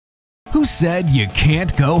Who said you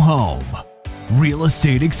can't go home? Real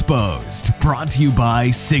Estate Exposed, brought to you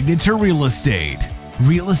by Signature Real Estate.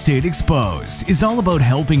 Real Estate Exposed is all about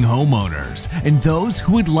helping homeowners and those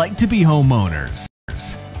who would like to be homeowners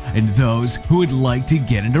and those who would like to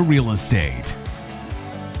get into real estate.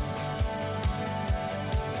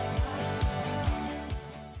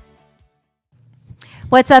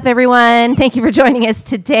 What's up, everyone? Thank you for joining us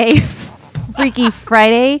today, Freaky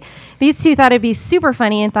Friday. These two thought it'd be super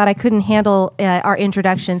funny and thought I couldn't handle our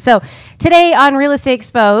introduction. So today on Real Estate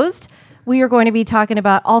Exposed, we are going to be talking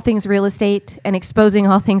about all things real estate and exposing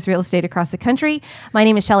all things real estate across the country. My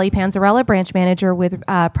name is Shelly Panzarella, branch manager with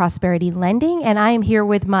Prosperity Lending, and I am here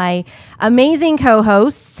with my amazing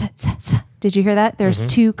co-hosts. Did you hear that? There's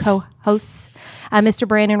two co-hosts. Mr.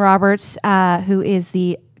 Brandon Roberts, who is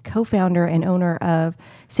the co-founder and owner of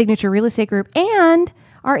Signature Real Estate Group and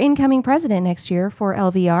our incoming president next year for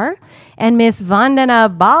LVR, and Miss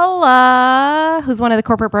Vandana Bala, who's one of the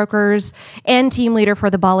corporate brokers and team leader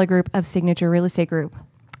for the Bala Group of Signature Real Estate Group.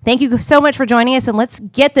 Thank you so much for joining us, and let's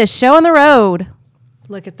get this show on the road.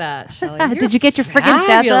 Look at that, Shelly. Did you get your freaking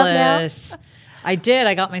stats up now? I did.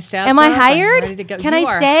 I got my stats Am up. I hired? I'm ready to go. Can you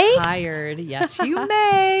I are stay? Hired. Yes, you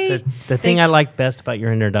may. The thing I like best about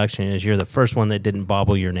your introduction is you're the first one that didn't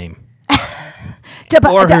bobble your name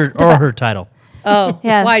or her title. Oh,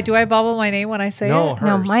 Yeah. Why? Do I bobble my name when I say No, it? hers.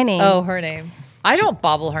 No, my name. Oh, her name. I don't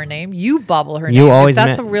bobble her name. You bobble her You name. always If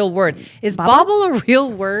that's a meant- real word. Is Bobble? bobble a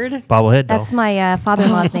real word? Bobblehead doll. That's my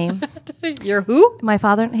father-in-law's name. You're who? My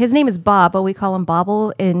father, his name is Bob, but we call him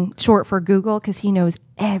Bobble in short for Google because he knows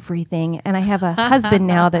everything. And I have a husband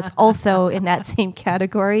now that's also in that same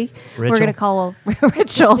category. We're Rachel? going to call him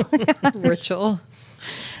Rachel. Ritual.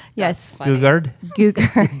 Yes. Funny. Googard?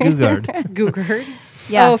 Googer. Googard. Googard.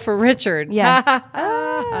 Yeah. Oh, for Richard. Yeah.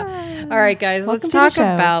 All right, guys. Welcome Let's to the talk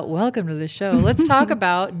show. about. Welcome to the show. Let's talk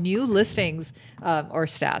about new listings or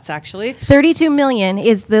stats. Actually, 32 million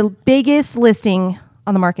is the biggest listing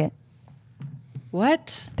on the market.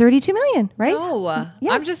 what? 32 million, right? No,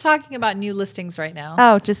 Yes. I'm just talking about new listings right now.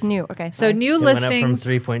 Oh, just new. Okay. So sorry. new It went up from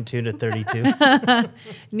listings. 3.2 to 32.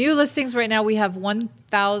 New listings right now. We have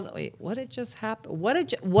 1,000. Wait, what had just happened? What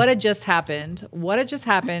had just happened? What had just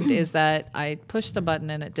happened is that I pushed a button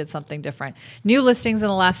and it did something different. New listings in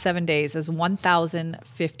the last 7 days is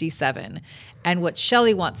 1,057. And what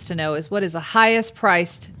Shelly wants to know is what is the highest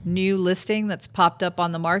priced new listing that's popped up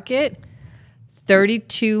on the market?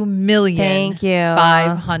 32 million. Thank you.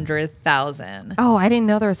 500,000. Oh, I didn't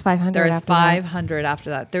know there was 500 There's after that. 500 after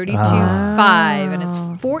that. 32.5, and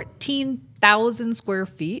it's 14,000 square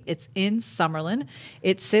feet. It's in Summerlin.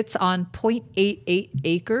 It sits on 0.88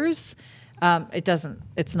 acres.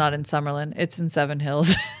 It's not in Summerlin. It's in Seven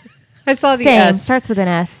Hills. I saw the Same. S. Starts with an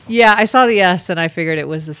S. Yeah, I saw the S and I figured it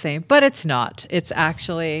was the same, but it's not. It's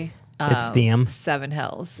actually It's the M. Seven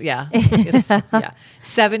Hills. Yeah. Yeah.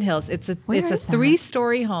 Seven Hills. It's a Where it's a is that?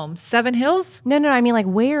 3-story home. Seven Hills? No, I mean like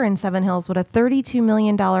where in Seven Hills would a $32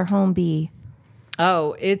 million home be?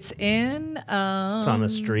 Oh, it's in It's on a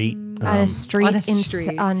street. On a street, on a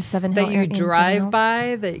street on Seven Hills. that you drive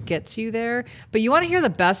by that gets you there. But you want to hear the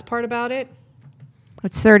best part about it?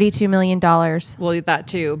 It's $32 million. Well, that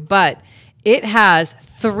too. But it has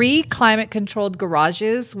 3 climate-controlled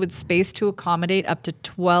garages with space to accommodate up to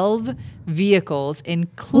 12 vehicles,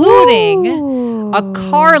 including a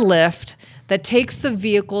car lift that takes the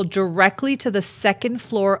vehicle directly to the second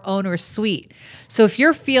floor owner's suite. So if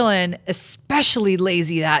you're feeling especially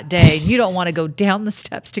lazy that day and you don't want to go down the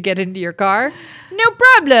steps to get into your car, no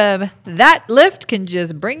problem. That lift can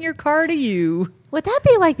just bring your car to you. Would that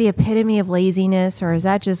be like the epitome of laziness, or is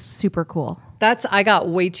that just super cool? I got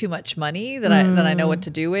way too much money that I know what to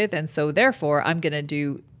do with, and so therefore I'm gonna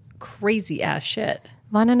do crazy ass shit.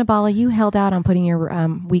 Vana Nabala, you held out on putting your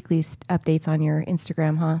weekly updates on your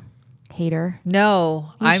Instagram, huh? Hater.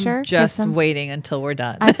 No, You I'm sure? just 'Cause I'm- waiting until we're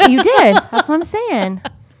done. You did. That's what I'm saying.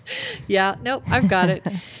 Yeah, nope, I've got it.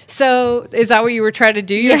 So is that what you were trying to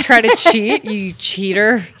do? You were trying to cheat, you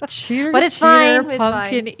cheater, But it's fine. It's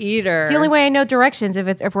pumpkin fine. eater. It's the only way I know directions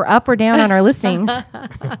if we're up or down on our listings.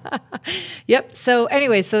 Yep. So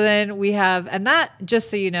anyway, so then we have, and that just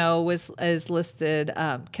so you know is listed.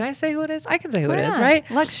 Can I say who it is? I can say who it is, Yeah,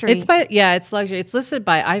 right? luxury. It's luxury. It's listed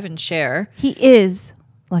by Ivan Scher. He is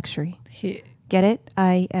luxury. He, Get it?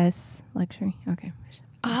 I-S luxury. Okay.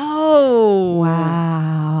 oh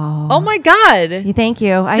Wow. Oh my God. Thank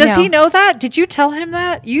you. I Does he know that? Did you tell him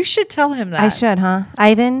that? You should tell him that. I should, huh?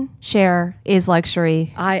 Ivan Scher is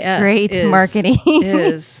luxury. IS Great is, marketing.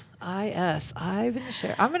 is IS Ivan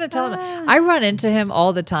Scher. I'm going to tell him. I run into him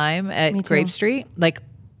all the time at Me too. Grape Street, like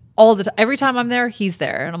all the time. Every time I'm there, he's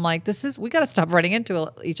there. And I'm like, we got to stop running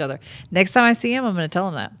into each other. Next time I see him, I'm going to tell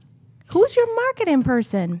him that. Who's your marketing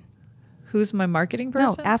person? Who's my marketing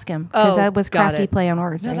person? No, ask him. Because that was got crafty it. play on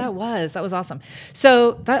words. No, right? that was awesome.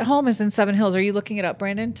 So that home is in Seven Hills. Are you looking it up,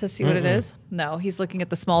 Brandon, to see what it is? No, he's looking at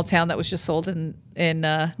the small town that was just sold in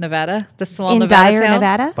Nevada. The small in Nevada Dyer, town.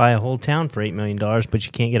 Nevada. Buy a whole town for $8 million, but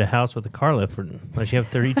you can't get a house with a car lift unless you have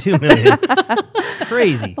 $32 million. It's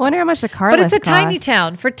crazy. I wonder how much the car But lift it's a tiny costs.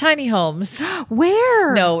 town for tiny homes.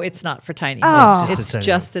 Where? No, it's not for tiny Oh. homes. It's It's just a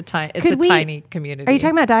just a tiny. It's Could a we- tiny community. Are you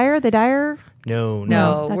talking about Dyer? The Dyer? No.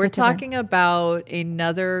 No, That's we're a different- talking about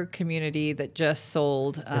another community that just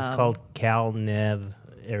sold. It's called Cal Nev,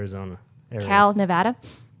 Arizona. Cal, Nevada?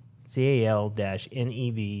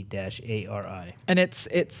 CAL-NEV-ARI. and it's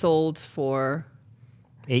sold for.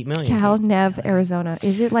 $8 million. Cal, Nev, Arizona.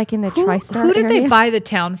 Is it like in the TriStar Who did area? they buy the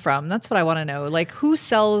town from? That's what I want to know. Like, who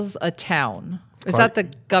sells a town? Is that the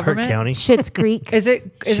government? Clark County. Schitt's Creek. Is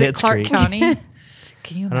it Schitt's Clark Creek. County?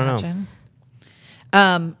 Can you don't know. imagine?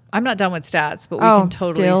 I'm not done with stats, but we Oh, can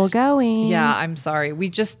totally still going. Yeah, I'm sorry. We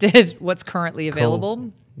just did what's currently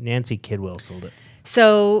available. Nancy Kidwell sold it.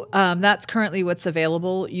 So that's currently what's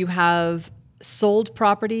available. You have sold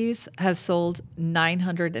properties, have sold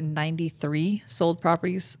 993 sold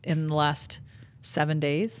properties in the last 7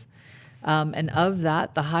 days. And of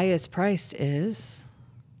that, the highest priced is,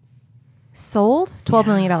 Sold? $12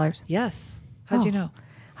 million. yes. How'd you know?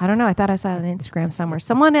 I don't know. I thought I saw it on Instagram somewhere.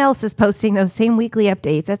 Someone else is posting those same weekly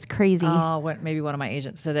updates. That's crazy. Maybe one of my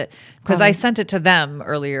agents did it because I sent it to them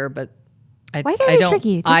earlier, but Why you gotta be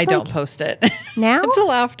tricky? Just I don't like- post it Now?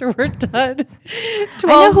 until after we're done. I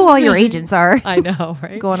know who all your agents are. I know,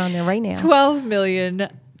 right? Going on there right now.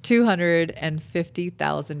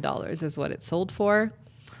 $12,250,000 is what it sold for,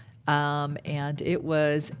 and it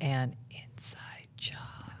was an inside job.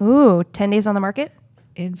 Ooh, 10 days on the market?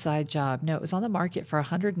 Inside job. No, it was on the market for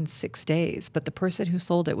 106 days, but the person who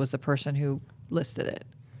sold it was the person who listed it,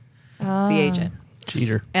 the agent.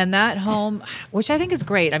 Cheater. And that home, which I think is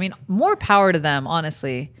great. I mean, more power to them,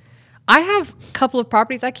 honestly. I have a couple of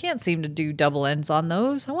properties. I can't seem to do double ends on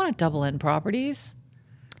those. I want to double end properties.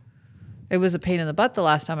 It was a pain in the butt the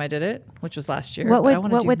last time I did it, which was last year. What but I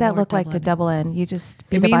wanna would do that more look like to double-end. double end? You just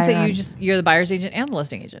be It the means buyer that on- you're the buyer's agent and the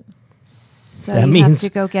listing agent. So That you means-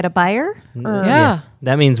 have to go get a buyer? Or Yeah.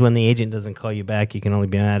 That means when the agent doesn't call you back, you can only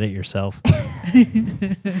be mad at yourself. Hey,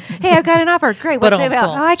 I've got an offer. Great. What's it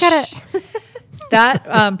about? Ba-dum-bum. Oh, I got it. That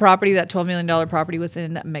property, that $12 million property, was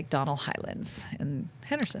in McDonald Highlands in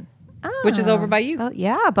Henderson, which is over by you. Oh,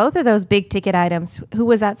 yeah, both of those big ticket items. Who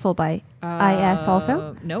was that sold by? IS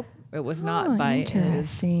also? Nope, it was not Oh, by Iz.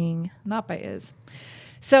 interesting. Not by Iz.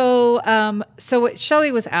 So, what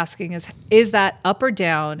Shelly was asking is that up or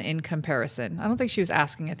down in comparison? I don't think she was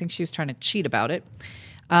asking. I think she was trying to cheat about it.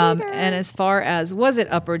 And as far as was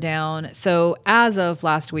it up or down? So as of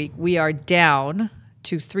last week, we are down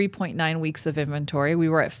to 3.9 weeks of inventory. We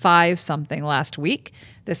were at 5 something last week.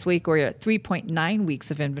 This week we're at 3.9 weeks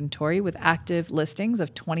of inventory with active listings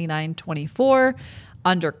of 2924.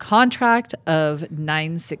 Under contract of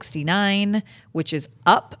 969, which is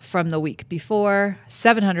up from the week before.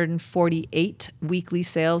 748 weekly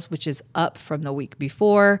sales, which is up from the week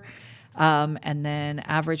before. And then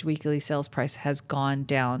average weekly sales price has gone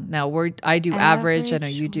down. Now I do average. I know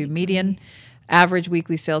you do median. Average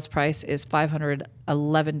weekly sales price is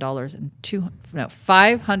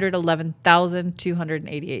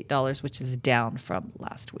 $511,288, which is down from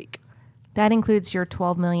last week. That includes your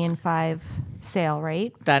 $12.5 million sale,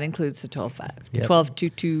 right? That includes the 12.5. Yep.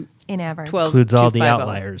 12.22. In average. 12. Includes all the 250.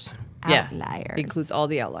 outliers. Yeah. Outliers. Includes all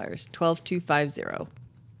the outliers. 12.250.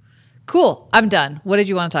 Cool. I'm done. What did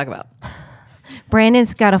you want to talk about?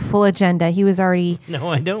 Brandon's got a full agenda. He was already No,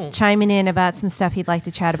 I don't. chiming in about some stuff he'd like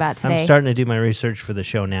to chat about today. I'm starting to do my research for the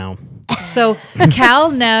show now. So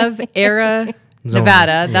Cal Nev Era Zone.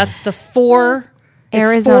 Nevada. Yeah. That's the 4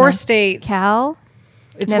 Arizona. 4 states. Cal,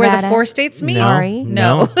 It's where the Nevada. 4 states meet. No. Sorry.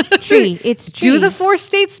 No. Tree. It's tree. Do the 4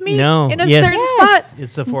 states meet No. in a Yes. certain Yes. spot?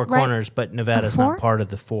 It's the 4 Right. corners, but Nevada's four? not part of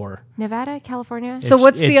the 4. Nevada, California? So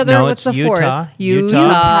what's the other? No, what's it's the 4th?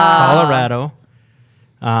 Utah, Colorado,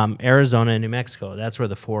 Arizona, and New Mexico. That's where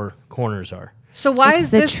the 4 corners are. So why It's is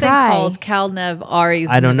the this thing tri. called Cal Nev Aries?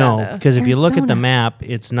 I don't know, Nevada? because if you look at the Arizona. map,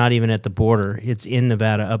 it's not even at the border. It's in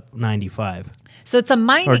Nevada up 95. So it's a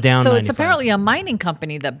mining. Or down so it's 95. apparently a mining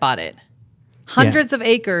company that bought it. Hundreds of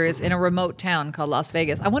acres in a remote town called Las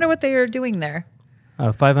Vegas. I wonder what they are doing there.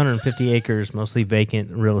 550 acres, mostly vacant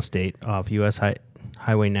real estate off U.S.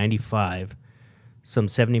 Highway 95, some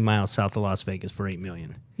 70 miles south of Las Vegas for $8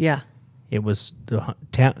 million. Yeah. It was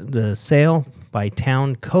the sale by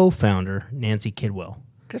town co-founder Nancy Kidwell.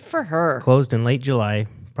 Good for her. Closed in late July.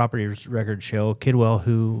 Property records show Kidwell,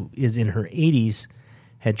 who is in her 80s,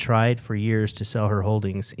 had tried for years to sell her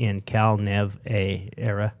holdings in Cal Nev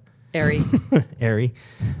era. Airy. Airy.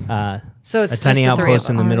 So it's a tiny just the three of outpost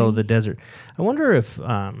in them. the middle of the desert. I wonder if...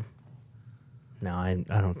 no, I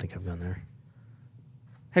don't think I've gone there.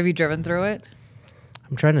 Have you driven through it?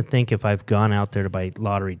 I'm trying to think if I've gone out there to buy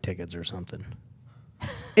lottery tickets or something.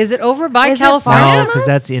 Is it over by Is it California? far? No, because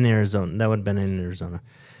that's in Arizona. That would have been in Arizona.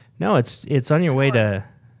 No, it's on your way to...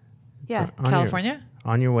 Yeah. on your- California?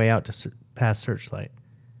 on your way out to past Searchlight.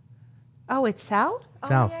 Oh, it's south?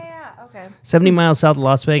 South. Oh, yeah. Okay. 70 miles south of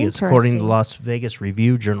Las Vegas, according to the Interesting. Las Vegas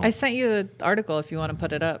Review Journal. I sent you the article if you want to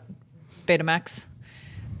put it up. Betamax.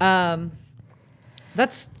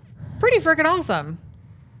 That's pretty freaking awesome.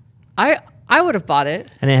 I would have bought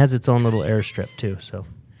it. And it has its own little airstrip, too. So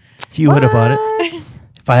you would have bought it.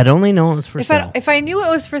 If I had only known it was for sale. If I knew it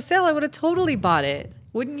was for sale, I would have totally bought it.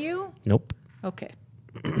 Wouldn't you? Nope. Okay.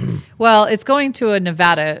 Well, it's going to a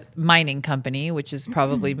Nevada mining company, which is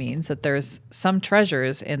probably means that there's some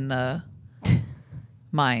treasures in the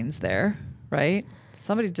mines there, right?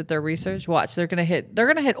 Somebody did their research. Watch, they're gonna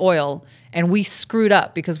hit oil, and we screwed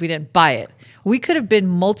up because we didn't buy it. We could have been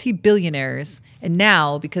multi-billionaires, and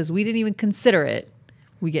now because we didn't even consider it,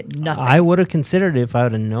 we get nothing. I would have considered it if I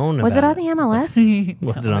would have known Was it about on the MLS?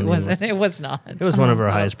 Was it on it the wasn't. MLS? It was not. It was one of our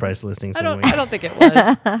highest price listings. I when don't think it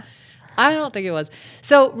was. I don't think it was.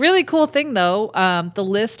 So really cool thing though, the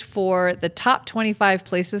list for the top 25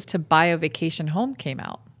 places to buy a vacation home came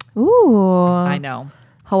out. Ooh. I know.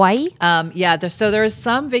 Hawaii? Yeah, there's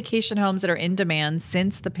some vacation homes that are in demand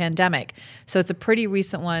since the pandemic. So it's a pretty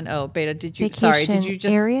recent one. Oh, Beta, did you Vacation just do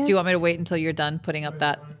areas? you want me to wait until you're done putting up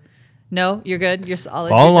that? No, you're good. You're solid.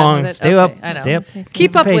 Follow You're done along. with it? Stay Okay, up. I know. Stay up.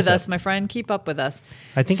 Keep up Pace with up. us, my friend. Keep up with us.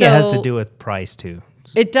 I think it has to So- do with price, too.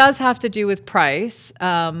 It does have to do with price.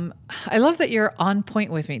 I love that you're on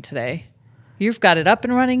point with me today. You've got it up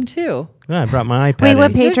and running too. Yeah, I brought my iPad Wait,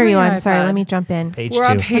 what in. page are Bring you your on? Sorry, iPad. let me jump in. Page We're 2.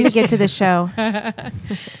 on Let me page. get to the show.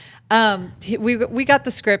 We got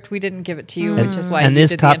the script. We didn't give it to you, which is why. And you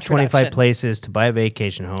this did top the 25 introduction. places to buy a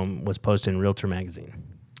vacation home was posted in Realtor Magazine.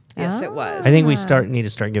 Yes, it was. I think we need to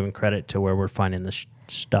start giving credit to where we're finding the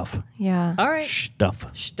stuff. Yeah. All right.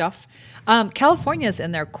 Stuff. California's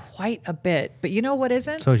in there quite a bit, but you know what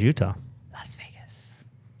isn't? So is Utah. Las Vegas.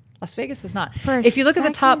 Las Vegas is not. For a If you look at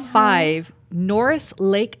the top second, 5, Norris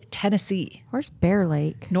Lake, Tennessee. Where's Bear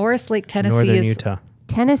Lake? Norris Lake, Tennessee Northern is Utah.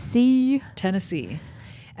 Tennessee. Tennessee.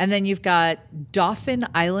 And then you've got Dauphin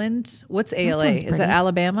Island. What's ALA? sounds Is that pretty.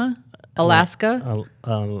 Alabama? Alaska? I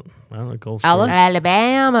don't know, Gulf Ala- Shores.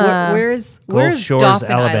 Alabama. Where's Shores,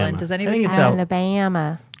 Dauphin Alabama. Island? Does I anybody think it's know? out.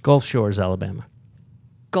 Alabama. Gulf Shores, Alabama.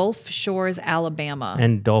 Gulf Shores, Alabama.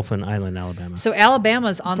 And Dolphin Island, Alabama. So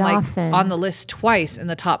Alabama's on Dauphin. on the list twice in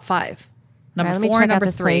the top 5. All Number right, let me 4 check and out number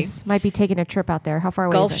this 3. place. Might be taking a trip out there. How far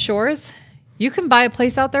away Gulf is it? Shores. You can buy a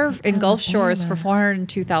place out there in Gulf Shores for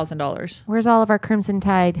 $402,000. Where's all of our Crimson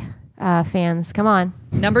Tide fans? Come on.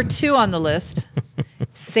 Number 2 on the list,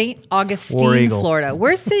 St. War Augustine, Eagle. Florida.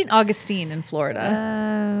 Where's St. Augustine in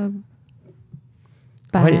Florida?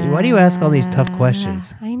 Why do you ask all these tough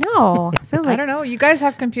questions? I know. I feel I like don't know. You guys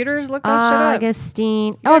have computers? Look that shit up.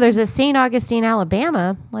 Augustine. Oh, there's a St. Augustine,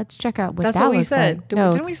 Alabama. Let's check out what That's that what we looks said. like. Didn't No,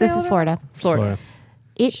 we it's- say this is Alabama? Florida. Florida.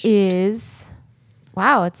 It is.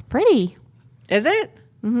 Wow, it's pretty. Is it?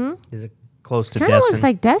 Is it close to Kind of Destin? looks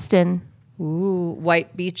like Destin. Ooh,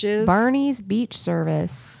 white beaches. Barney's Beach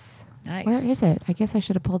Service. Nice. Where is it? I guess I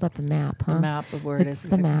should have pulled up a map, huh? The map of where it It's is.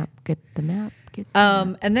 the map. Get the map. Get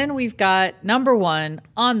And then we've got number 1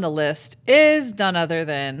 on the list is none other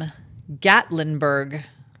than Gatlinburg,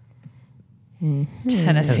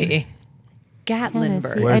 Tennessee. Gatlinburg.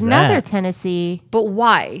 Tennessee. Where's Another that? Tennessee. But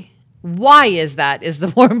why? Why is that is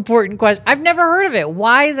the more important question. I've never heard of it.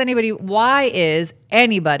 Why is anybody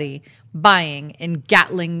buying in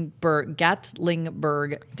Gatlinburg,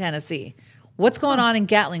 Tennessee? What's going on in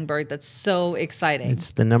Gatlinburg that's so exciting?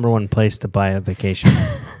 It's the number 1 place to buy a vacation.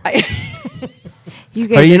 You Are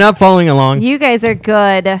guys you not following along? You guys are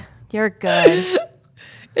good. You're good.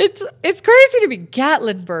 It's crazy to me.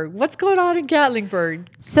 Gatlinburg. What's going on in Gatlinburg?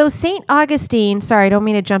 So St. Augustine, sorry, I don't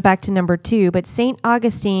mean to jump back to number 2, but St.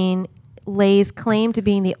 Augustine lays claim to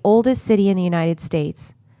being the oldest city in the United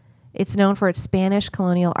States. It's known for its Spanish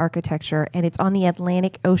colonial architecture, and it's on the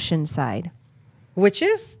Atlantic Ocean side. Which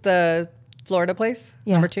is the Florida place?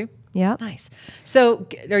 Yeah. Number 2? Yep. Nice. So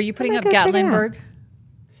are you putting I'm up gonna go check it out. Gatlinburg?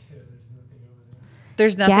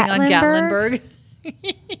 There's nothing on Gatlinburg?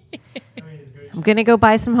 Gatlinburg. I'm going to go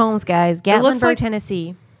buy some homes, guys. It looks Gatlinburg, like-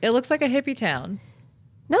 Tennessee. It looks like a hippie town.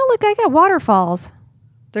 No, look, I got waterfalls.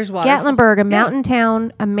 There's water. Gatlinburg, a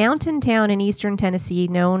Yeah. mountain town in eastern Tennessee,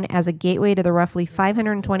 known as a gateway to the roughly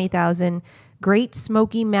 520,000 Great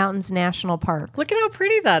Smoky Mountains National Park. Look at how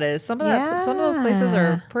pretty that is. Some of those places Yeah.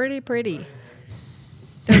 are pretty.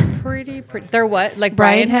 They're pretty. They're what? Like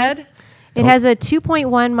Brian Head? It has a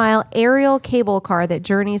 2.1 mile aerial cable car that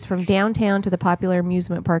journeys from downtown to the popular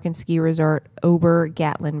amusement park and ski resort Ober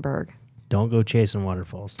Gatlinburg. Don't go chasing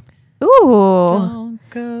waterfalls. Ooh. Don't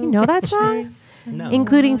go. You know that song? No.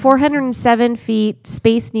 Including 407 feet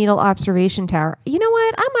Space Needle Observation Tower. You know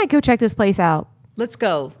what? I might go check this place out. Let's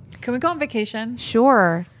go. Can we go on vacation?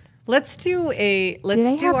 Sure. Let's do they our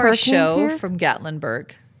have hurricanes show here? from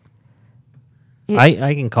Gatlinburg.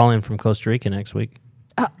 I can call in from Costa Rica next week.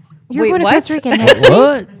 You're Wait, going to what? Costa Rica next week?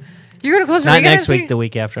 What? You're gonna Costa Not Rica next week, the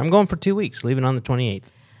week after. I'm going for 2 weeks, leaving on the 28th.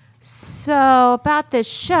 So about this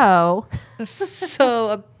show, So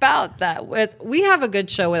about that, we have a good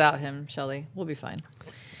show without him, Shelly. We'll be fine.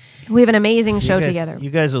 we have an amazing show You guys- together. You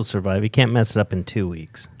guys will survive. You can't mess it up in 2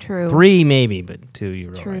 weeks. True. 3 maybe, but 2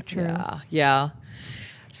 you're all True, right. true. Yeah.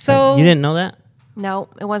 So You didn't know that? No,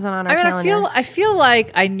 it wasn't on our I mean, calendar. I feel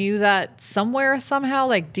like I knew that somewhere, somehow,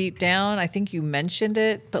 like deep down. I think you mentioned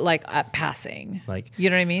it, but like at passing, Like, you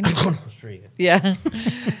know what I mean? Costa Rica. Yeah.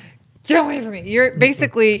 Get away from me.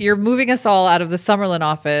 You're moving us all out of the Summerlin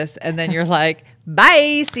office, and then you're like,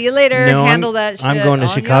 bye, see you later. No, Handle that shit. I'm going to on your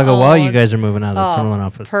Chicago while you own." guys are moving out of the Oh, Summerlin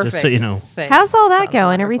office. Perfect. Just so you know. Thanks. How's all that Sounds going?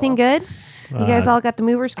 wonderful. Everything good? You guys all got the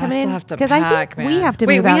movers I coming still in? have to I pack, think we man. have to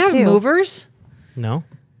Wait, move we out have too. movers? No?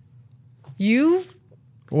 You?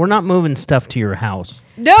 We're not moving stuff to your house.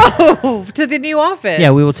 No, to the new office.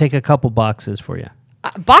 Yeah, we will take a couple boxes for you.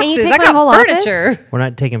 Boxes. take I my got whole office? furniture. We're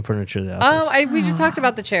not taking furniture to the office. We just talked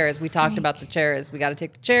about the chairs. We talked about the chairs. We got to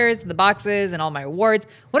take the chairs and the boxes and all my awards.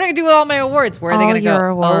 What am I going to do with all my awards? Where are they All going to go? your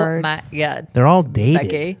Oh my awards. God. They're all dated.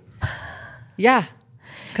 Becky. Yeah.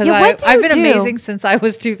 Because Yeah, what do I've you been do? amazing since I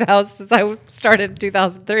was 2000, since I started in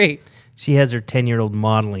 2003. She has her 10-year-old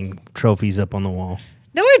modeling trophies up on the wall.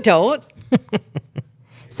 No, I don't.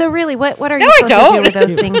 So really, what are No, you I supposed to do don't. with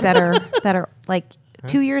those things that are like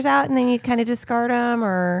 2 years out and then you kind of discard them,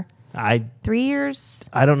 or I 3 years?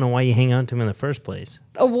 don't know why you hang on to them in the first place.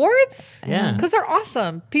 Awards? Yeah. Because they're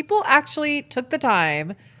awesome. People actually took the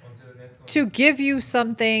time to give you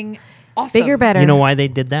something awesome. Bigger, better. You know why they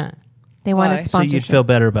did that? They Why? wanted So So you'd sponsorship. feel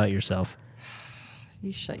better about yourself.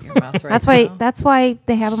 You shut your mouth right That's why. now. That's why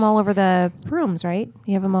they have them all over the rooms, right?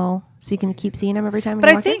 You have them all so you can keep seeing them every time. But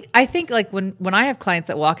you I walk in. think like when I have clients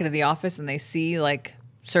that walk into the office and they see like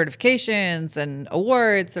certifications and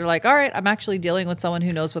awards, they're like, all right, I'm actually dealing with someone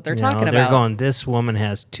who knows what they're talking they're about. going, this woman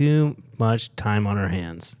has too much time on her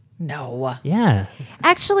hands. No. Yeah.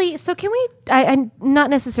 Actually, so can we? I'm not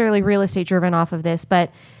necessarily real estate driven off of this,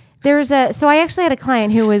 but there's a. So I actually had a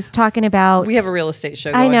client who was talking about. We have a real estate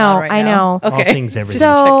show I going know, on right I now. know. All Okay. things, everything.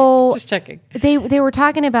 So Just checking. they were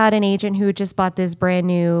talking about an agent who had just bought this brand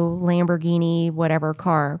new Lamborghini whatever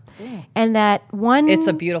car, and that one It's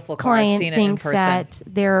a beautiful car. I've client seen it in thinks person. that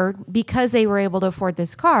they're, because they were able to afford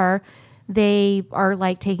this car, they are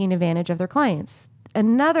like taking advantage of their clients.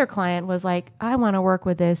 Another client was like, I want to work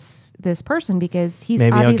with this person because he's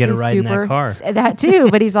Maybe I'll obviously get a ride in that super car. that too,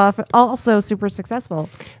 but he's also super successful.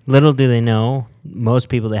 Little do they know, most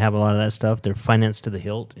people that have a lot of that stuff, they're financed to the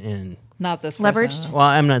hilt. And Not this Leveraged? person. well,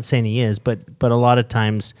 I'm not saying he is, but a lot of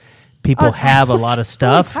times people have a lot of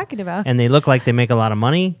stuff. talking about? And they look like they make a lot of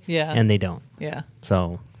money. Yeah. And they don't. Yeah.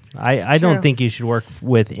 So I True. don't think you should work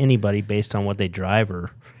with anybody based on what they drive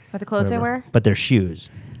or Or the clothes whatever. they wear. But their shoes.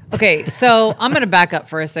 Okay, so I'm going to back up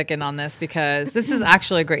for a second on this because this is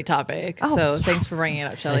actually a great topic. Oh, so thanks for yes. bringing it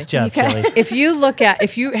up, Shelley. Nice job, Okay. Shelley. If you look at,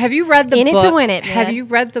 have you read the In it book? to win it, Have man. you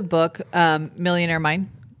read the book, Millionaire Mind?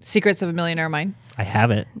 Secrets of a Millionaire Mind? I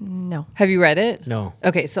have it. No. Have you read it? No.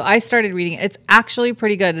 Okay, so I started reading it. It's actually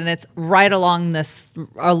pretty good, and it's right along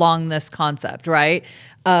this concept, right?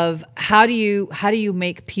 Of how do you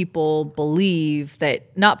make people believe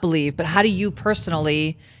that, not believe, but how do you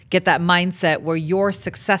personally get that mindset where you're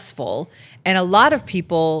successful? And a lot of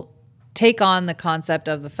people take on the concept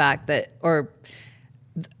of the fact that, or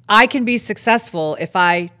I can be successful if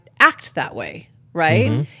I act that way,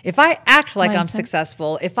 right? If I act like I'm Mindset.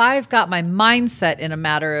 successful, if I've got my mindset in a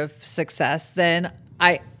matter of success, then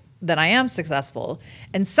I am successful.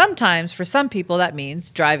 And sometimes for some people that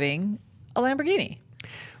means driving a Lamborghini.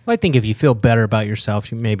 Well, I think if you feel better about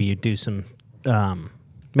yourself, maybe you do some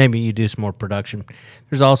more production.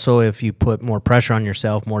 There's also, if you put more pressure on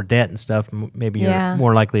yourself, more debt and stuff, maybe Yeah. you're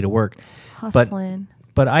more likely to work. Hustling.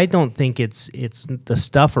 But I don't think it's the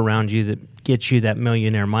stuff around you that gets you that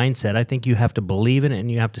millionaire mindset. I think you have to believe in it,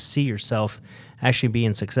 and you have to see yourself actually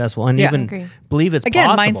being successful, and Yeah. even Agree. believe it's Again,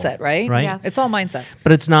 possible. mindset, right? Right. Yeah. It's all mindset.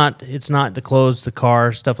 But it's not the clothes, the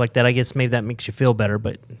car, stuff like that. I guess maybe that makes you feel better,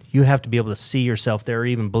 but you have to be able to see yourself there or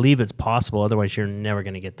even believe it's possible. Otherwise, you're never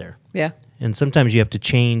going to get there. Yeah. And sometimes you have to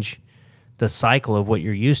change the cycle of what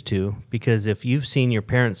you're used to, because if you've seen your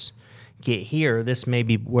parents get here, this may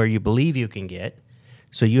be where you believe you can get.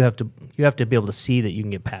 So you have to be able to see that you can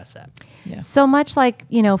get past that. So much like,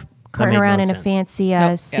 carting made no around in a sense. fancy Nope.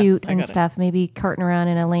 Yeah, suit I and got it. stuff. Maybe carting around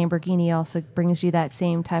in a Lamborghini also brings you that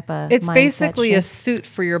same type of It's mindset basically a shift. suit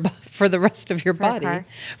for your for the rest of your For a body, car.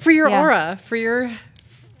 for your Yeah. aura, for your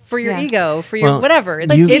Yeah. ego, for your Well, whatever.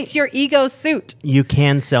 It's, you- it's your ego suit. You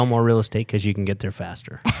can sell more real estate because you can get there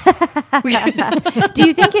faster. Do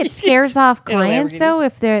you think it scares off In a clients Lamborghini. though?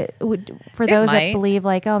 If they're for those might. that believe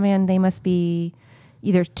like, oh man, they must be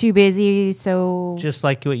either too busy, so Just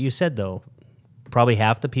like what you said, though. Probably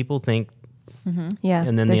half the people think, yeah,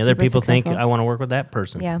 and then they're the other super people think, successful. I want to work with that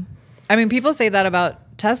person. Yeah, I mean, people say that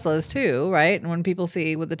about Teslas too, right? And when people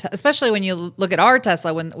see with the especially when you look at our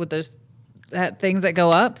Tesla, when with those things that go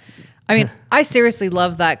up. I mean, I seriously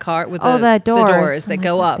love that car with Oh, the the doors. doors I that like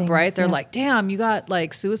go the up, things, right? They're yeah. like, damn, you got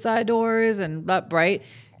like suicide doors and right?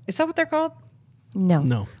 Is that what they're called? no,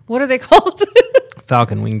 No. What are they called?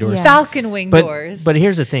 Falcon wing doors. Yeah. Falcon wing But, doors. but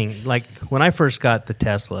here's the thing. Like when I first got the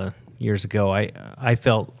Tesla years ago, I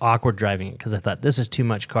felt awkward driving it because I thought this is too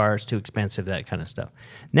much car, it's too expensive, that kind of stuff.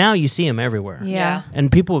 Now you see them everywhere. Yeah.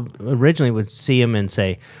 And people originally would see them and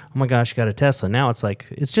say, oh my gosh, you got a Tesla. Now it's like,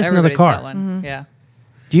 it's just Everybody's another car. got one. Mm-hmm. Yeah.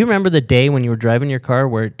 Do you remember the day when you were driving your car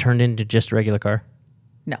where it turned into just a regular car?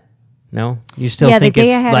 No. No? You still Yeah, the think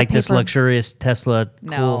day I it's had a like this paper- luxurious Tesla?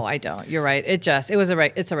 No, cool. I don't. You're right. It's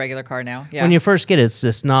a regular car now. Yeah. When you first get it, it's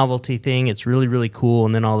this novelty thing. It's really, really cool.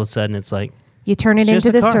 And then all of a sudden it's like, you turn it It's just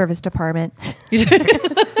into a the car. service department.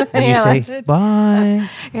 and you Yeah, say, like- bye.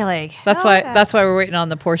 You're like, that's hell why yeah. that's why we're waiting on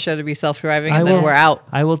the Porsche to be self-driving and then will- we're out.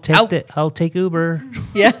 I will take Out. I'll take Uber.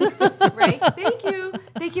 Yeah. right.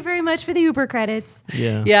 Thank you very much for the Uber credits.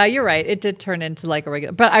 Yeah. Yeah, you're right. It did turn into like a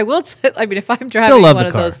regular. But I will say, I mean, if I'm driving love one the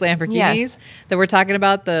of car. those Lamborghinis Yes. that we're talking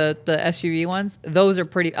about, the SUV ones, those are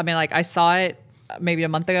pretty. I mean, like I saw it maybe a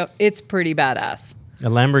month ago. It's pretty badass. A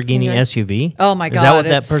Lamborghini Yours- SUV. Oh my god! Is that what that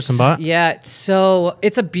it's- person bought? Yeah,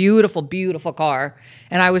 it's a beautiful, beautiful car.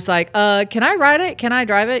 And I was like, can I ride it? Can I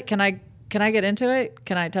drive it? Can I get into it?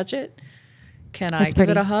 Can I touch it? Can I It's give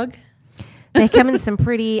pretty. it a hug? They come in some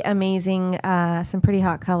pretty amazing, some pretty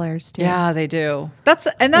hot colors too. Yeah, they do. That's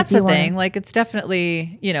If the you wanna- thing. Like it's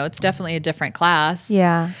definitely a different class.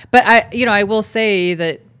 Yeah. But I will say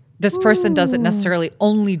that this person doesn't necessarily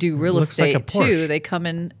only do real Looks like a estate too. Porsche. They come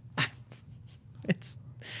in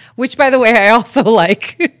which by the way I also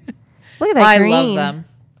like. Look at that I green. love them.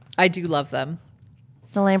 I do love them.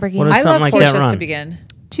 The Lamborghini. What is I love something like that Porsches run? to begin.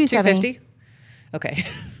 270. 250? Okay.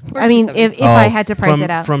 Or I mean, 270. if I had to price from, it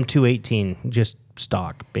out. from 218, just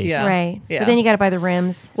stock, basically. Yeah. Right. Yeah. But then you got to buy the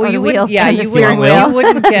rims. Well, or you the wouldn't. wheels Yeah, and the you steering wouldn't. wheel. You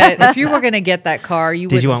wouldn't get if you were going to get that car. You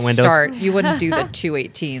Did you wouldn't want windows? start. You wouldn't do the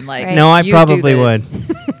 218. Like Right. No, I you do probably the-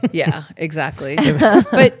 would. Yeah, exactly.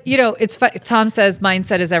 But it's Tom says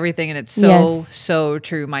mindset is everything, and it's so Yes. so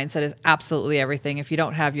true. Mindset is absolutely everything. If you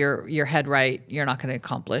don't have your head right, you're not going to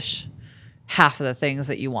accomplish half of the things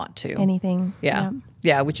that you want to. Anything. Yeah.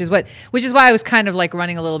 Yeah, which is why I was kind of like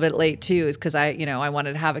running a little bit late too, is because I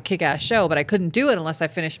wanted to have a kick-ass show, but I couldn't do it unless I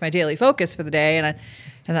finished my daily focus for the day, and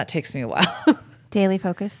that takes me a while. Daily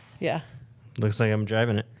focus. Yeah, Looks like I'm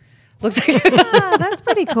driving it. looks like Ah, that's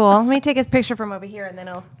pretty cool. Let me take a picture from over here, and then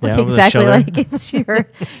it'll Yeah, look over the exactly shoulder. like it's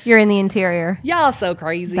you're in the interior. y'all so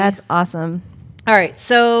crazy. That's awesome. all right.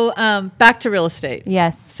 So back to real estate.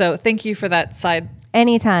 Yes. So thank you for that side.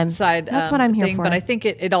 Anytime. That's That's what I'm here for. But I think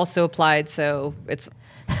it also applied. So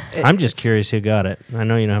I'm just curious who got it. I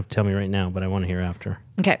know you don't have to tell me right now, but I want to hear after.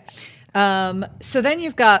 okay. So then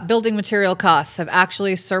you've got building material costs have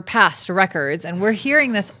actually surpassed records, and we're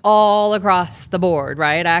hearing this all across the board,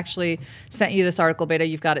 right? I actually sent you this article, Beta.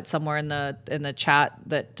 You've got it somewhere in the chat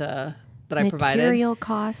that I provided. Material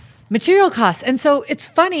costs. Material costs. And so it's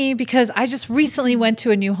funny because I just recently went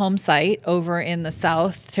to a new home site over in the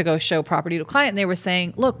South to go show property to a client. And they were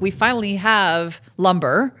saying, look, we finally have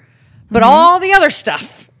lumber, but all the other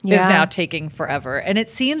stuff is Yeah. now taking forever. And it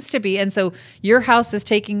seems to be. And so your house is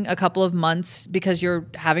taking a couple of months because you're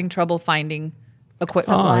having trouble finding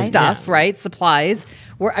equipment, Supplies. stuff, right? Supplies.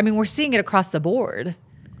 We're seeing it across the board.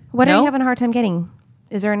 What are No? you having a hard time getting?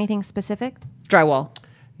 Is there anything specific? Drywall.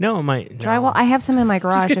 No, my Drywall. I have some in my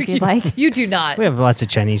garage if you'd like. You do not. We have lots of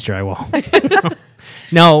Chinese drywall.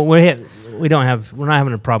 No, we don't have. We're not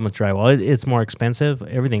having a problem with drywall. It's more expensive.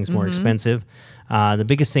 Everything's more expensive. The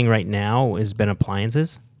biggest thing right now has been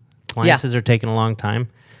appliances. Appliances are taking a long time,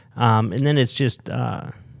 and then it's just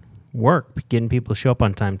work getting people to show up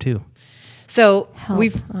on time too. So Help.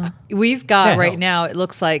 we've got Yeah, right help. now, it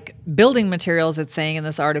looks like building materials, it's saying in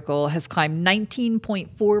this article, has climbed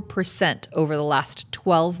 19.4% over the last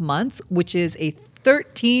 12 months, which is a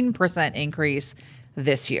 13% increase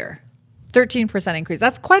this year. 13% increase.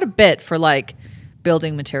 That's quite a bit for like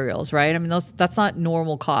building materials, right? I mean, that's not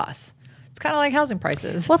normal costs. It's kind of like housing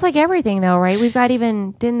prices. Well, it's like everything, though, right? We've got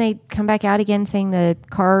didn't they come back out again saying the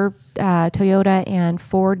car, Toyota and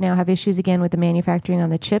Ford now have issues again with the manufacturing on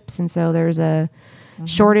the chips. And so there's a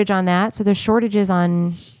shortage on that. So there's shortages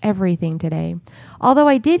on everything today. Although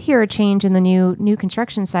I did hear a change in the new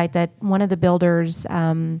construction site that one of the builders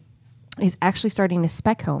is actually starting to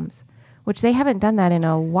spec homes, which they haven't done that in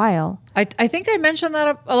a while. I think I mentioned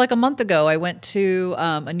that like a month ago. I went to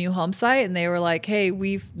a new home site and they were like, hey,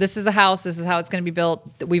 this is the house. This is how it's going to be built.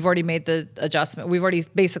 We've already made the adjustment. We've already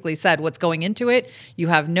basically said what's going into it. You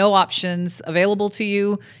have no options available to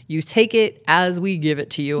you. You take it as we give it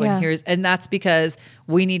to you. Yeah. And that's because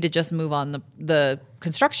we need to just move on the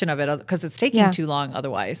construction of it because it's taking too long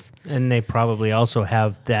otherwise. And they probably also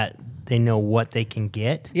have that. They know what they can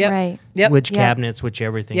get. Yep. Right. Yep. Which cabinets, which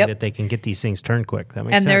everything Yep. that they can get these things turned quick. That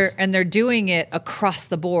makes and sense. they're doing it across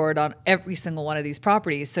the board on every single one of these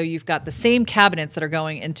properties. So you've got the same cabinets that are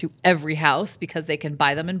going into every house because they can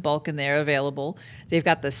buy them in bulk and they're available. They've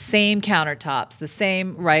got the same countertops, the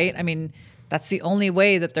same, right? I mean, that's the only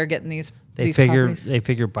way that they're getting these properties. They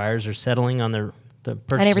figure buyers are settling on the purchase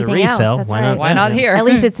And or everything else, resale. that's Why right. not? Why not here? At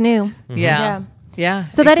least it's new. Yeah. Yeah.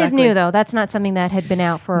 So that is exactly. new, though. That's not something that had been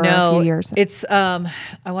out for a few years. It's I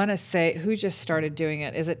want to say who just started doing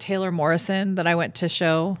it. Is it Taylor Morrison that I went to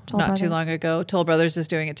show not too long ago? Toll Brothers is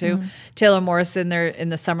doing it too. Taylor Morrison, they're in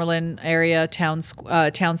the Summerlin area town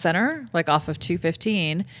center, like off of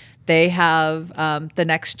 215. They have the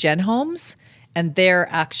next gen homes, and they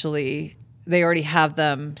already have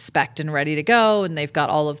them spec'd and ready to go, and they've got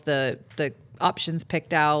all of the options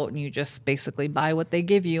picked out, and you just basically buy what they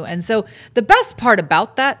give you. And so the best part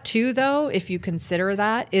about that too, though, if you consider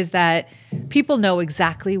that, is that people know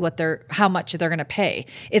exactly how much they're going to pay.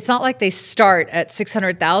 It's not like they start at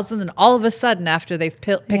 600,000 and all of a sudden after they've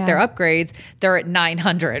picked their upgrades, they're at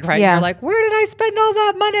 900, right? Yeah. You're like, where did I spend all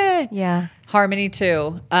that money? Yeah. Harmony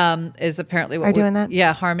too is apparently what Are doing that?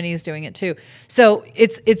 Yeah, Harmony is doing it too. So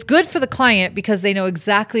it's good for the client because they know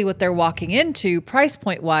exactly what they're walking into price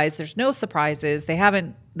point wise. There's no surprises. They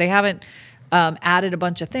haven't added a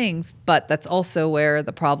bunch of things, but that's also where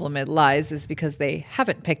the problem lies is because they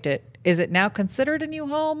haven't picked it. Is it now considered a new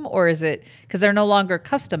home, or is it because they're no longer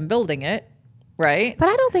custom building it, right? But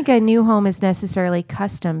I don't think a new home is necessarily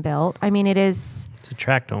custom built. I mean, it is. It's a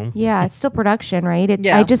tract home. Yeah, it's still production, right?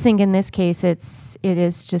 Yeah. I just think in this case, it's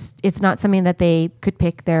not something that they could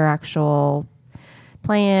pick their actual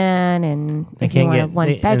plan and They if you can't want a get one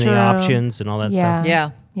and bedroom the options and all that stuff.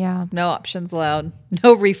 Yeah. Yeah. No options allowed.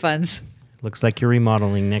 No refunds. Looks like you're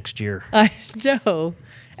remodeling next year. I know.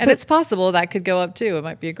 And So- it's possible that could go up too. It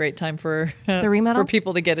might be a great time for The remodel? for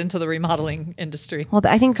people to get into the remodeling industry. Well,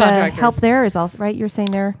 I think the Contractors. help there is also right. You're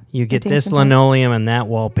saying there. You get taking this some time. linoleum and that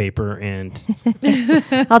wallpaper, and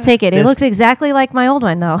I'll take it. It This- looks exactly like my old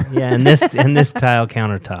one, though. yeah, and this tile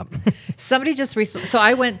countertop. Somebody just recently. So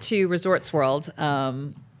I went to Resorts World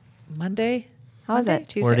Monday. How was Monday? it?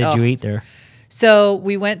 Tuesday? Where did Oh. you eat there? So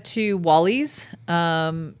we went to Wally's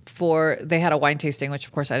they had a wine tasting, which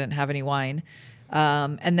of course I didn't have any wine.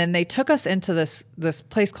 And then they took us into this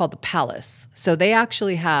place called the Palace. So they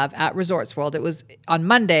actually have at Resorts World, it was on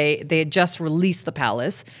Monday, they had just released the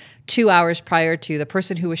Palace 2 hours prior to the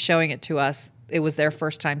person who was showing it to us. It was their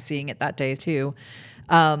first time seeing it that day too,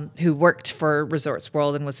 who worked for Resorts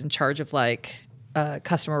World and was in charge of like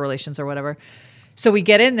customer relations or whatever. So we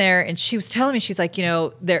get in there and she was telling me, she's like,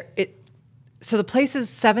 so the place is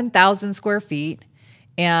 7,000 square feet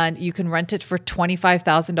and you can rent it for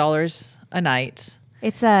 $25,000 a night.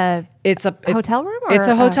 It's a hotel room? It's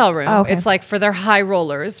or a hotel room. Oh, okay. It's like for their high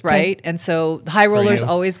rollers, right? And so the high rollers you.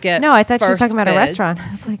 always get No, I thought she was first talking about a bids. restaurant.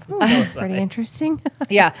 I was like, that's pretty interesting.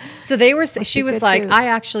 Yeah. So they were, she be was good like, food. I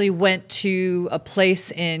actually went to a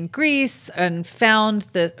place in Greece and found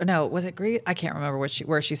was it Greece? I can't remember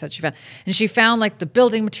where she said she found. And she found like the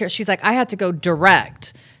building material. She's like, I had to go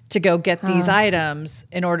direct to go get these items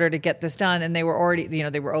in order to get this done. And they were already,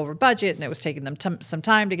 they were over budget, and it was taking them some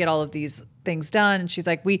time to get all of these things done. And she's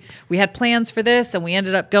like, we had plans for this, and we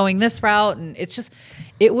ended up going this route. And it's just,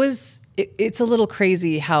 it's a little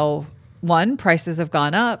crazy how, one, prices have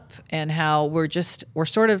gone up, and how we're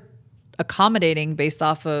sort of accommodating based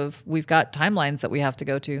off of, we've got timelines that we have to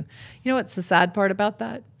go to. You know what's the sad part about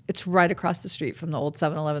that? It's right across the street from the old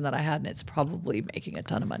 7-Eleven that I had, and it's probably making a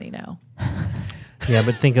ton of money now. Yeah,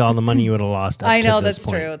 but think of all the money you would have lost. I know, to this that's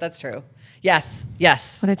point. true. That's true. Yes.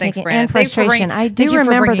 Yes. Would have Thanks, taken Brand. and Thanks for frustration. I thank do you for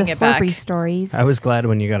remember the bringing it back. slippery stories. I was glad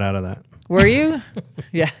when you got out of that. Were you?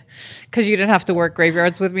 Yeah. Because you didn't have to work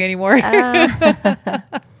graveyards with me anymore.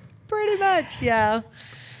 Pretty much, yeah.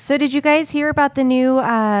 So did you guys hear about the new,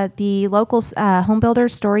 the local home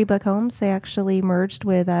builders, Storybook Homes? They actually merged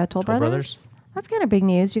with Toll Brothers. That's kind of big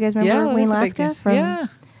news. You guys remember Wayne that's a big Laska? news. Yeah.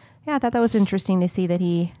 Yeah, I thought that was interesting to see that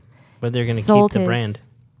he But they're going to sold keep the his- brand.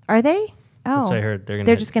 Are they? Oh, That's what I heard.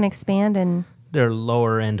 They're just going to expand and. Their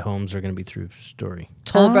lower end homes are going to be through Story.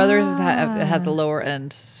 Toll Brothers has a lower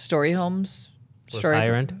end Story Homes. Was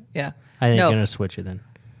higher end? Yeah. I think no. they're going to switch it then.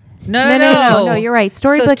 No, you're right.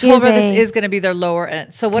 Storybook so Toll is Brothers a- is going to be their lower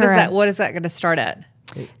end. So what is Correct. that? What is that going to start at?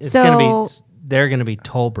 It's So- going to be. They're going to be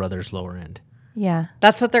Toll Brothers lower end. Yeah.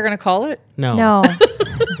 That's what they're going to call it? No.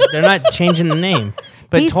 They're not changing the name.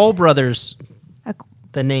 But He's- Toll Brothers, A-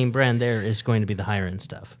 the name brand there is going to be the higher end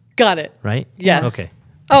stuff, Got it. right? Yes. Okay.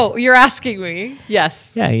 Oh, you're asking me?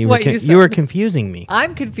 Yes. Yeah, you What were said. you were confusing me.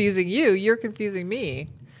 I'm confusing you. You're confusing me.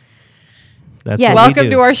 That's Yes. what we Welcome do.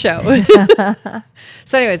 to our show.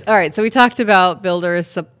 So anyways, all right. So we talked about builders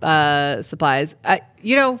supplies.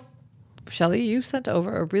 Shelly, you sent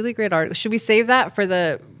over a really great article. Should we save that for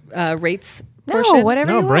the rates No, portion?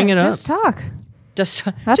 whatever No, you bring want. it Just up. talk. Just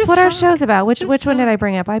That's just what our talk. show's about. Which Just one did talk. I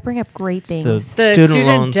bring up? I bring up great things. The Student student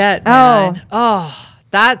loans. debt. Oh. Man. Oh,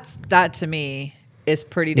 that to me is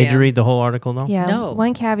pretty Did damn. you read the whole article though? Yeah. No.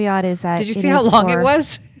 One caveat is that Did you it see how is long it for-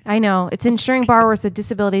 was? I know. It's ensuring borrowers with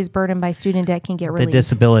disabilities burdened by student debt can get The relief.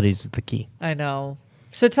 disabilities is the key. I know.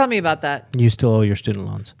 So tell me about that. You still owe your student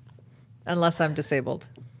loans. Unless I'm disabled.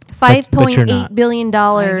 but you're $5.8 not. billion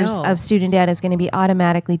I know. of student debt is going to be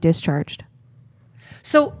automatically discharged.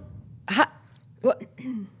 So,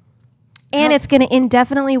 And it's going to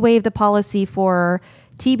indefinitely waive the policy for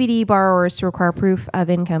TBD borrowers to require proof of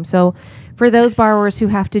income. So for those borrowers who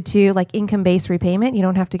have to do like income-based repayment, you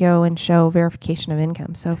don't have to go and show verification of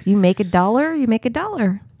income. So if you make $1, you make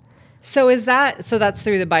 $1. so that's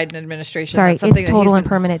through the Biden administration. Sorry, That's something it's that total he's and been-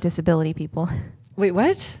 permanent disability, people. Wait,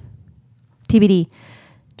 what? TBD.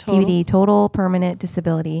 Total? TBD, total permanent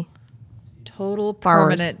disability. Total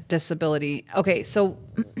Borrowers. permanent disability. Okay, so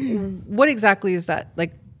what exactly is that?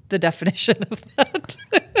 Like the definition of that?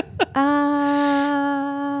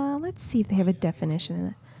 Let's see if they have a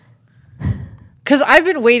definition of that. Because I've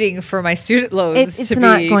been waiting for my student loans It's to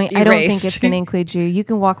not be going. I don't think erased. it's going to include you. You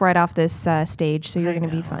can walk right off this stage, so you're going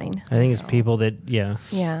to be fine. I think it's people that Yeah,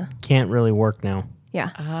 can't really work now. yeah.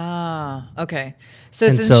 Ah, okay. So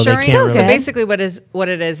it's And so they ensuring. can't So really- basically, what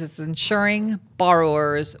it is, it's ensuring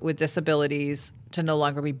borrowers with disabilities to no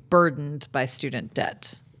longer be burdened by student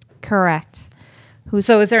debt. Correct.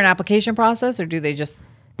 So is there an application process, or do they just?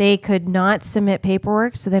 They could not submit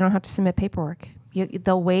paperwork, so they don't have to submit paperwork.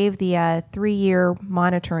 They'll waive the 3-year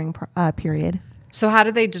monitoring period. So how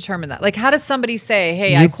do they determine that? Like, how does somebody say,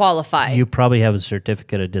 "Hey, I qualify," You probably have a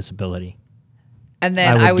certificate of disability. and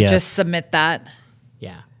then I I would would guess. just submit that?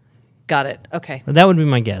 Yeah. Got it. Okay. That would be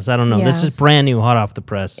my guess. I don't know. This Yeah. is brand new, hot off the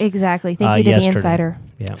press. Exactly. Thank you to yesterday. the insider.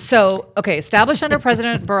 Yeah. So, okay, established under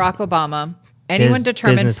President Barack Obama, anyone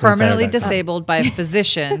determined Business permanently Insider.com. disabled by a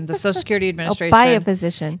physician, the Social Security Administration, By a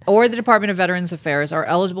physician. or the Department of Veterans Affairs are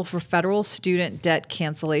eligible for federal student debt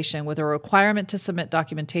cancellation with a requirement to submit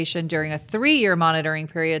documentation during a 3-year monitoring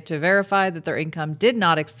period to verify that their income did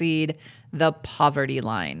not exceed the poverty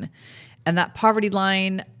line. And that poverty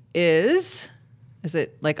line is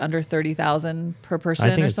it like under 30,000 per person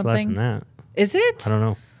I think or it's something? less than that. Is it? I don't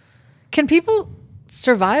know. Can people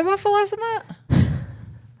survive off of less than that?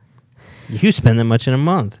 You spend that much in a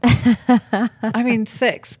month. I mean,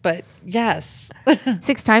 6, but yes.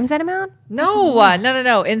 6 times that amount?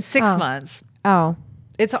 No. In 6 Oh. months. Oh,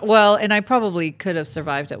 It's well, and I probably could have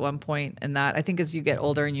survived at one point in that. I think as you get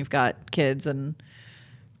older and you've got kids and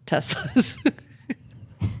Teslas,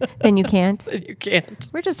 then you can't. you can't.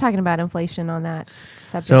 We're just talking about inflation on that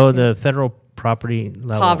subject. So too. the federal property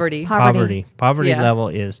level Poverty. poverty Yeah. level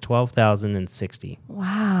is 12,060.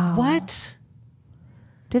 Wow. What?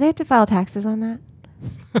 Do they have to file taxes on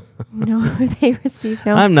that? No, they received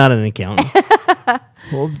no. I'm not an accountant.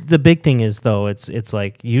 Well, the big thing is though, it's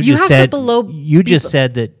like you just have to said. be just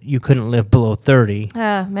said that you couldn't live below 30.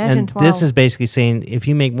 Imagine and 12. this is basically saying if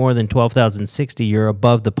you make more than 12,060, you're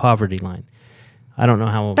above the poverty line. I don't know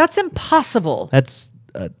how. That's impossible. That's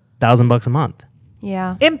 $1,000 a month.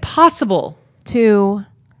 yeah, Impossible. to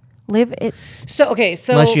live it. So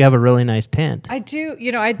Unless you have a really nice tent. I do, don't we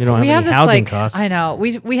have have any this housing like costs. I know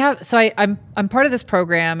we have. So I'm part of this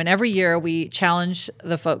program, and every year we challenge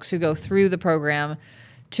the folks who go through the program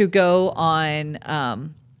to go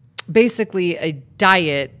on basically a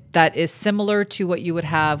diet that is similar to what you would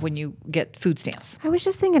have when you get food stamps. I was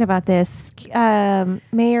just thinking about this.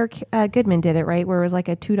 Mayor Goodman did it right, where it was like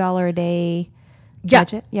a $2 a day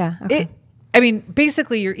budget. Yeah, okay.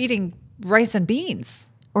 Basically, you're eating rice and beans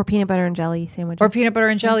Or peanut butter and jelly sandwiches. or peanut butter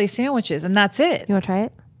and jelly sandwiches, and that's it You want to try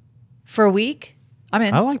it? for a week. I'm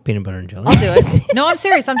in. I like peanut butter and jelly. I'll do it. No, I'm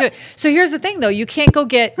serious. I'm doing it. So here's the thing, though. You can't go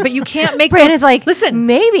get, but you can't make. Brandon's like, listen,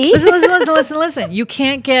 maybe. listen. You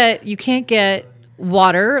can't get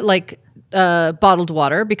water like bottled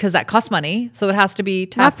water because that costs money. So it has to be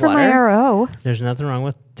Not tap for water. my RO. There's nothing wrong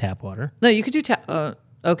with tap water. No, you could do tap.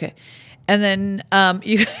 Okay, and then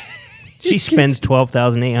you. She spends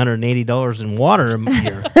 $12,880 in water a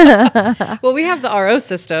year. Well, we have the RO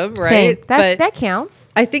system, right? Same. But That counts.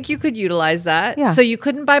 I think you could utilize that. Yeah. So you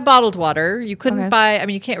couldn't buy bottled water. You couldn't Okay. buy. I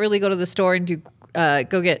mean, you can't really go to the store and do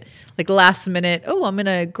go get like last minute. Oh, I'm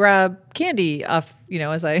gonna grab candy off.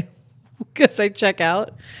 As I check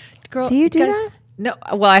out. Girl, Do you do guys- that? No.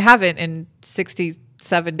 Well, I haven't in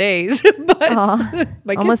 67 days, but Aw,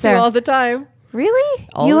 my kids almost do there. all the time. Really?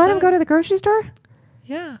 All You the let him time. go to the grocery store?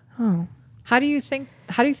 Yeah. Oh. How do you think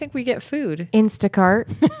we get food? Instacart.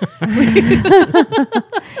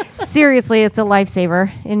 Seriously, it's a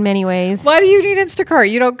lifesaver in many ways. Why do you need Instacart?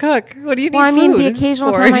 You don't cook. What do you need? Well, I mean, the food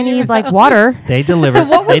occasional for? time I need like water. They deliver. So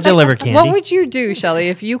what would they deliver candy. What would you do, Shelly,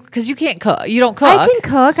 if you because you can't cook? You don't cook. I can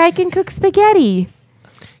cook. I can cook spaghetti.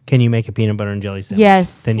 Can you make a peanut butter and jelly sandwich?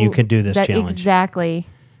 Yes. Then you could do this That- challenge. Exactly.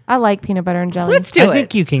 I like peanut butter and jelly. Let's do I it.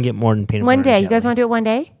 think you can get more than peanut One butter. day. and You guys jelly. want to do it one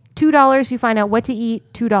day? $2. You find out what to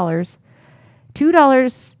eat. $2.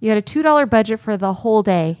 $2. You got a $2 budget for the whole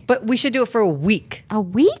day. But we should do it for a week. A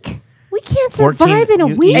week? We can't 14 survive in a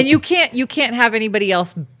you- week. And you can't have anybody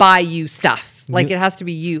else buy you stuff. Like it has to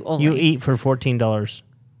be you only. You eat for $14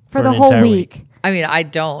 for the an whole entire week. I mean, I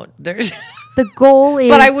don't. There's The goal is.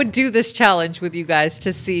 but I would do this challenge with you guys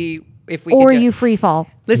to see if we Or could do you it. free fall.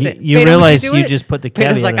 Listen, You Beta, would realize do you it? just put the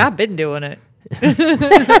Beta's caveat like, in. I've been doing it.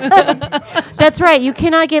 That's right. You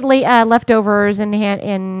cannot get leftovers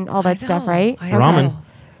and all that stuff, right? I Ramen. know.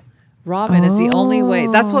 Ramen is the only way.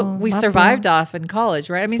 That's what we Oh, survived off in college,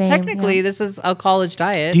 right? I mean, Same, technically, yeah. this is a college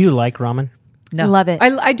diet. Do you like ramen? No, Love it.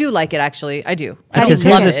 I do like it actually. I do. I Because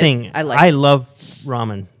don't here's love the it. thing. I like. I it. love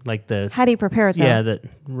ramen. Like the How do you prepare it though? yeah, that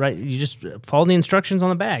right. You just follow the instructions on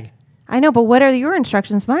the bag. I know, but what are your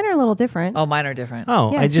instructions? Mine are a little different. Oh, mine are different.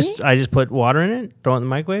 Oh, Yeah, I see? just put water in it, throw it in the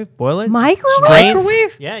microwave, boil it. Microwave? strain-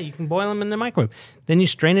 Microwave? Yeah, you can boil them in the microwave. Then you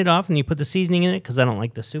strain it off and you put the seasoning in it because I don't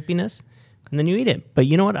like the soupiness, and then you eat it. But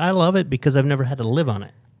you know what? I love it because I've never had to live on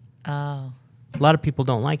it. Oh, A lot of people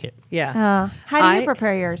don't like it. yeah. How do you I-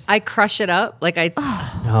 prepare yours? I crush it up like I.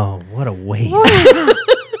 Oh, what a waste!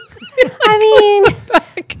 I mean,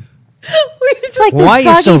 it's like Why the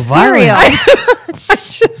are you so soggy violent?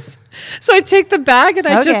 cereal. So I take the bag and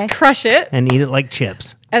I Okay. just crush it, And eat it like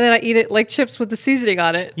chips. and then I eat it like chips with the seasoning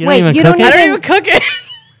on it. You Wait, don't even you cook don't I it, don't even cook it.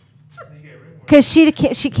 Because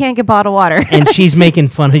she can't get bottled water. and she's making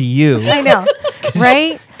fun of you. I know,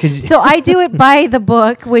 right? 'Cause- So I do it by the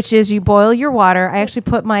book, which is you boil your water. I actually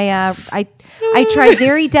put my I try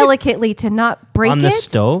very delicately to not break on it the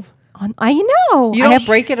stove. I know. You I don't have,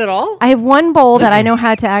 break it at all. I have one bowl that I know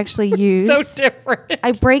how to actually use. So different.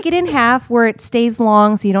 I break it in half where it stays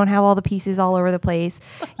long so you don't have all the pieces all over the place.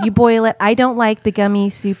 You boil it. I don't like the gummy,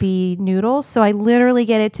 soupy noodles, so I literally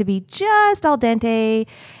get it to be just al dente.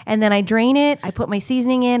 And then I drain it. I put my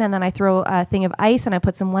seasoning in, and then I throw a thing of ice, and I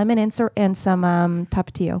put some lemon and some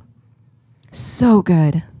tapatio. So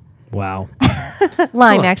good. Wow,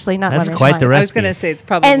 Lime, Cool. actually, not That's lemon. quite lime. the I was recipe. gonna say it's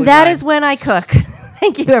probably. And that lime. is when I cook.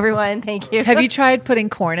 Thank you, everyone. Thank you. Have you tried putting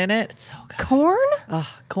corn in it? It's so good. corn? Ugh,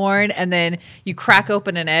 corn, and then you crack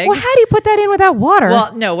open an egg. Well, how do you put that in without water?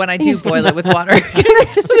 Well, no, when I do just- boil it with water.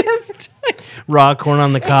 It's just- Raw corn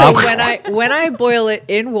on the so cob. when I boil it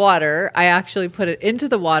in water, I actually put it into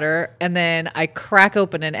the water, and then I crack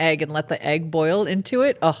open an egg and let the egg boil into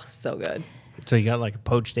it. Oh, so good. So you got like a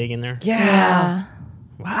poached egg in there. yeah.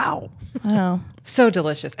 Wow. Oh. So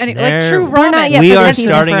delicious. Anyway, There- like true We're not ramen. yet We for the are season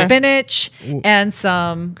starting for- spinach and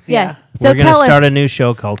some Yeah. yeah. So We're going tell to start us. a new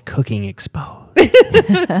show called Cooking Exposed.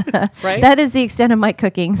 Right. That is the extent of my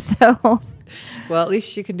cooking. So Well, at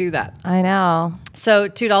least you can do that. I know. So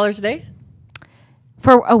 $2 a day.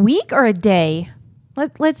 For a week or a day?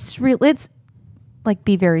 Let's like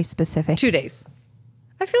be very specific. 2 days.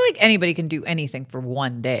 I feel like anybody can do anything for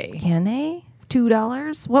one day. Can they?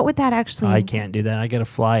 $2? What would that actually? I can't do that. I got to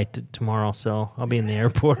fly tomorrow, so I'll be in the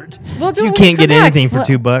airport. We'll do it You when can't come get back. anything for What-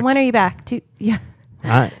 $2. When are you back? Yeah.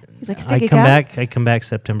 He's like, stick I a come cup? back. I come back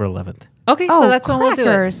September 11th. Okay, Oh, so that's when we'll do it.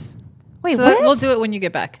 crackers. Wait, So what? we'll do it when you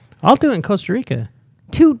get back. I'll do it in Costa Rica.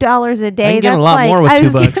 $2 a day. I can get a That's lot like, more with I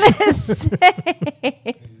was $2. gonna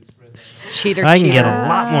say. Cheater, I can get a cheater.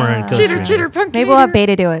 lot more in Costa Cheater, Rica. cheater, pumpkin. Maybe we'll have eater.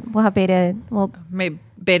 Beta do it. We'll have Beta. Well, Maybe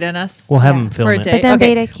beta in us. We'll have Yeah. them film for a it. day. But then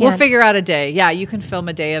okay. Beta We'll can't. figure out a day. Yeah, you can film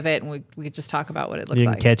a day of it, and we could just talk about what it looks You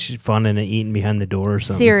can like. catch fun in it eating behind the door or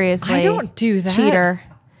something. seriously. I don't do that.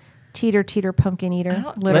 Cheater, pumpkin eater.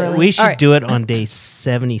 don't do Literally. We should All right. do it on day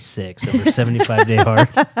 76 of her 75-day heart.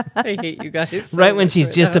 I hate you guys. so Right when much she's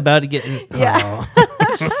right just now. about to get in. Yeah.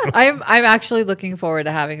 Oh. I'm actually looking forward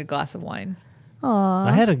to having a glass of wine. Aw.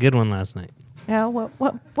 I had a good one last night. Yeah,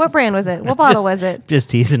 what brand was it? What bottle was it? Just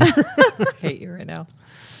teasing her. I hate you right now.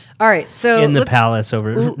 All right, so in the let's- Palace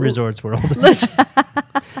over at Resorts World. let's-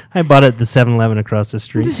 I bought it at the 7-Eleven across the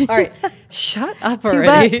street. all right, shut up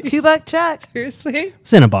already. $2 Chuck. Seriously?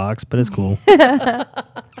 It's in a box, but it's cool.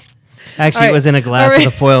 Actually, All it was in a glass right.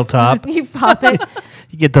 with a foil top. You pop it.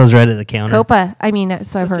 You get those right at the counter. Copa. I mean, so I've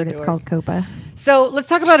Such a heard it's dork. called Copa. So let's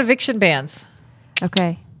talk about eviction bans.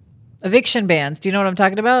 Okay. Eviction bans. Do you know what I'm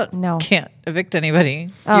talking about? No. Can't evict anybody.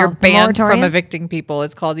 Oh, You're the banned from moratorium? evicting people.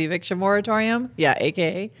 It's called the eviction moratorium. Yeah,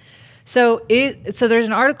 AKA. So there's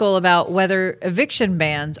an article about whether eviction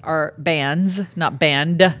bans, not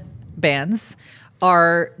banned, bans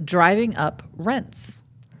are driving up rents.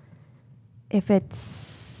 If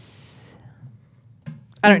it's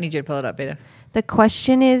I don't need you to pull it up, Beta. the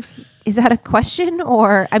question is that a question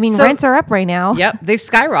or I mean So- rents are up right now. Yep, they've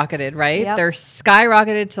skyrocketed, right? Yep. They're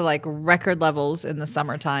skyrocketed to like record levels in the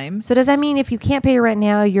summertime. So does that mean if you can't pay your rent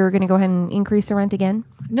now, you're going to go ahead and increase the rent again?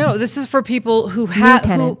 No, this is for people who have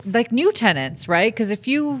tenants. like new tenants, right? Because if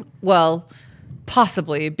you,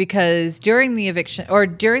 possibly because during the eviction or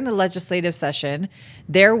during the legislative session,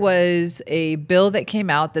 there was a bill that came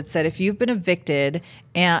out that said if you've been evicted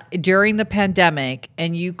during the pandemic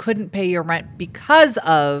and you couldn't pay your rent because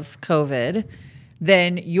of COVID,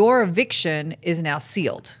 then your eviction is now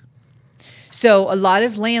sealed. So a lot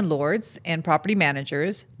of landlords and property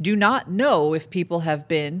managers do not know if people have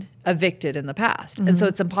been evicted in the past. And so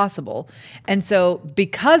it's impossible. And so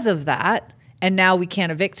because of that, and now we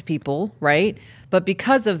can't evict people, right? But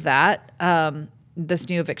because of that, the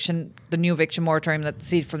new eviction moratorium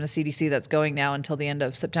from the CDC that's going now until the end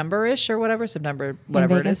of September-ish or whatever, September,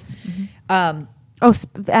 whatever it Vegas? is.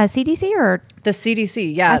 CDC or The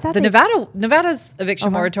CDC, yeah. I thought The they- Nevada's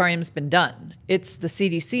eviction moratorium's been done. It's the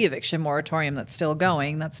CDC eviction moratorium that's still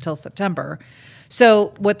going. That's till September.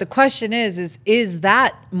 So what the question is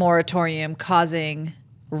that moratorium causing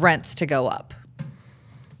rents to go up?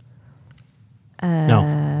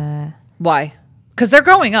 No. Why? Because they're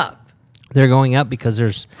going up. They're going up because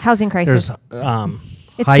there's housing crisis?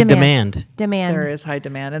 It's high demand. demand. There is high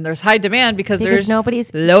demand. And there's high demand because Because there's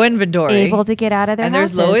nobody's low inventory. able to get out of their and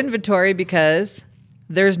houses. there's low inventory because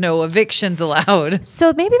there's no evictions allowed.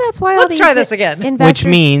 So maybe that's why all Let's these try this again. investors, Which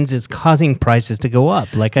means it's causing prices to go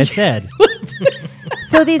up, like I said.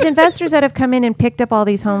 so these investors that have come in and picked up all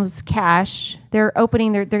these homes cash, they're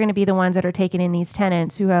going to be the ones that are taking in these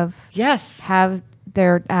tenants who have Yes.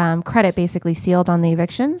 their credit basically sealed on the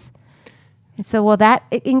evictions. And so will that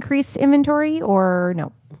increase inventory or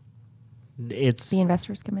no? It's The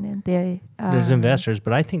investors coming in. there's investors,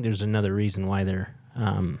 but I think there's another reason why they're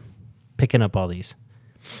picking up all these.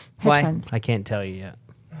 hedge Why? funds. I can't tell you yet.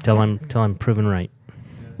 Till I'm proven right.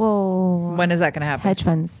 Well, When is that going to happen? hedge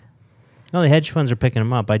funds. No, the hedge funds are picking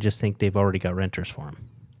them up. I just think they've already got renters for them.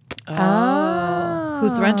 Oh.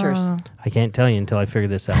 Who's the renters? I can't tell you until I figure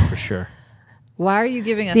this out for sure. Why are you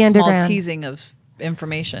giving us the small underground. teasing of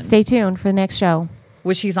information, Stay tuned for the next show.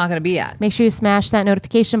 which he's not going to be at Make sure you smash that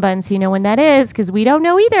notification button so you know when that is, because we don't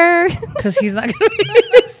know either. because he's not going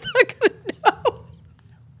to he's not going to know.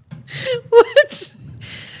 What?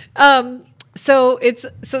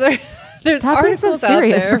 There's Stop being so articles out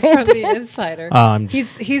serious, there from Brandon. the Insider. I'm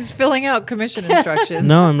He's filling out commission instructions.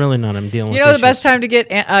 No, I'm really not. I'm dealing You with know the issues. best time to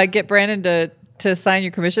get Brandon to sign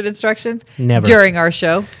your commission instructions? Never. During our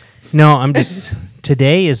show. No, I'm just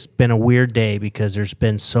today has been a weird day because there's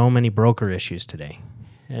been so many broker issues today.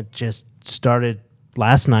 It just started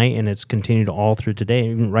last night, and it's continued all through today.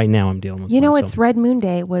 Even right now, I'm dealing with. You know, one, it's Red Moon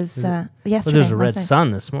Day was yesterday. Well, there's a red last night.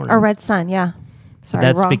 sun this morning. Or red sun, yeah. But Sorry,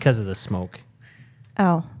 that's wrong. because of the smoke.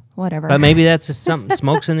 Oh, whatever. But maybe that's just some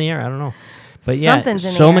smoke's in the air. I don't know. But yeah, Something's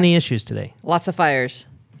in the so air. many issues today. Lots of fires.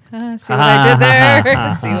 See what I did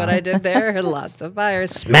there? See what I did there? Lots of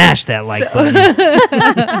fires. Smash that like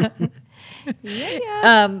button.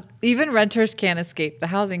 Even renters can't escape the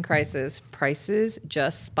housing crisis. Prices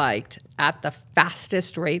just spiked at the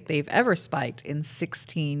fastest rate they've ever spiked in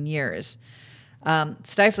 16 years.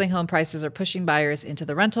 Stifling home prices are pushing buyers into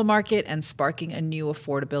the rental market and sparking a new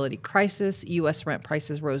affordability crisis. U.S. rent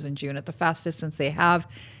prices rose in June at the fastest since they have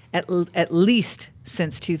at least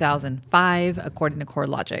since 2005, according to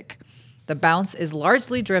CoreLogic. The bounce is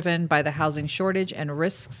largely driven by the housing shortage and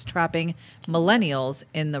risks trapping millennials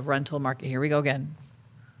in the rental market. Here we go again.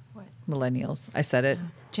 What? Millennials. I said it.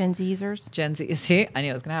 Gen Zers. Gen Z. See, I knew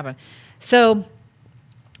it was going to happen. So,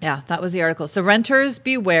 yeah, that was the article. So, renters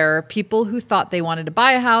beware. People who thought they wanted to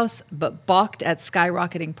buy a house but balked at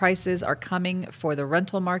skyrocketing prices are coming for the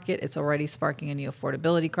rental market. It's already sparking a new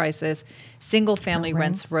affordability crisis. Single family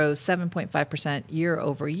rents rose 7.5% year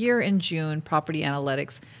over year in June. Property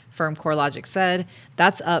analytics firm CoreLogic said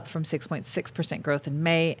that's up from 6.6% growth in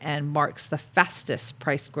May and marks the fastest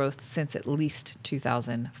price growth since at least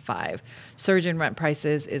 2005. Surge in rent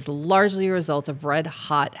prices is largely a result of red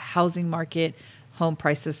hot housing market. Home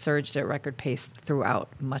prices surged at record pace throughout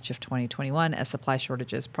much of 2021 as supply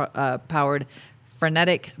shortages powered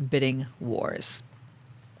frenetic bidding wars.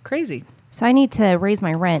 Crazy. So I need to raise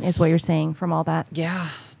my rent, is what you're saying from all that. Yeah.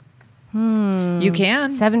 You can.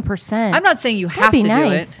 7%. I'm not saying you have That'd to be do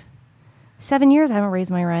nice. it. 7 years I haven't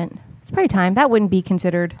raised my rent. It's probably time. That wouldn't be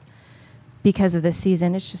considered because of this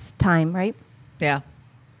season. It's just time, right? Yeah.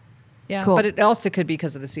 Yeah. Cool. But it also could be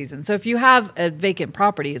because of the season. So if you have a vacant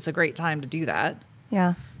property, it's a great time to do that,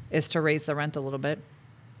 Yeah. is to raise the rent a little bit.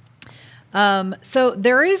 So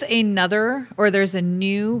there's a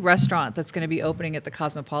new restaurant that's going to be opening at the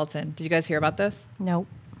Cosmopolitan. Did you guys hear about this? Nope.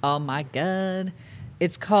 Oh my God.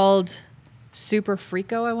 It's called Super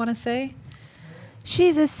Frico, I want to say.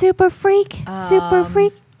 She's a super freak. Super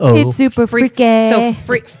freak. Oh. It's super Freak- freaky. So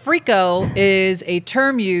frico is a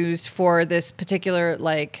term used for this particular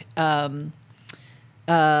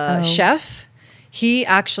chef. He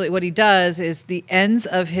actually, what he does is the ends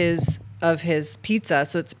of his pizza.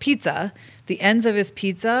 So it's pizza. The ends of his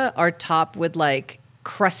pizza are topped with like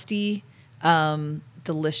crusty,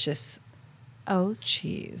 delicious O's.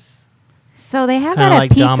 cheese. So they have Kind that of at like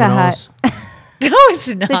Pizza Domino's. Hut. No, it's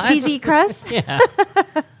not. The cheesy crust. Yeah.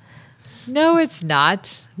 No, it's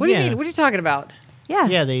not. What do you Yeah. mean? What are you talking about? Yeah.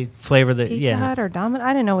 Yeah, they flavor the Pizza yeah. Hut or Domino.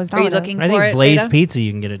 I didn't know it was Are you Domino's. looking I for think it, Blaze Beta? Pizza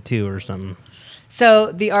you can get it too or something.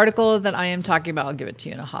 So the article that I am talking about, I'll give it to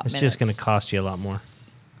you in a hot It's minute. just going to cost you a lot more.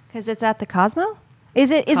 Because it's at the Cosmo? Is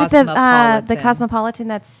it the Cosmopolitan. Cosmopolitan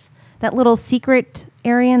that's that little secret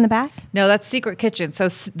area in the back? No, that's Secret Kitchen. So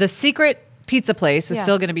the Secret Pizza place is Yeah.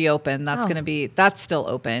 still going to be open. That's still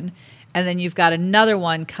open. And then you've got another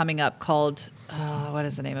one coming up called, what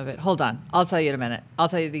is the name of it? Hold on. I'll tell you in a minute. I'll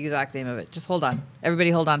tell you the exact name of it. Just hold on.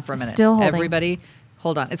 Everybody hold on for a minute. Still holding. Everybody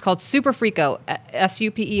hold on. It's called Super Frico,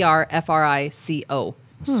 SUPERFRICO.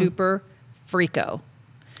 Super Frico.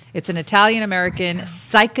 It's an Italian-American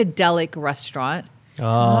psychedelic restaurant.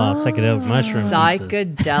 Oh, psychedelic mushroom pizzas.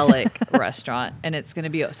 Psychedelic restaurant. And it's going to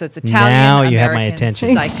be, so it's Italian, Now you have my American,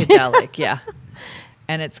 attention. psychedelic. Yeah.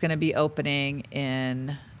 And it's going to be opening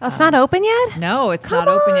in... Oh, it's not open yet? No, it's Come not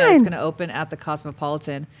open yet. It's on. going to open at the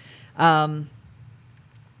Cosmopolitan. Let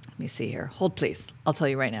me see here. Hold, please. I'll tell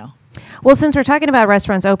you right now. Well, since we're talking about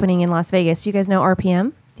restaurants opening in Las Vegas, do you guys know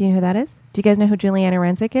RPM? Do you know who that is? Do you guys know who Juliana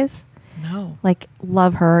Rancic is? No. Like,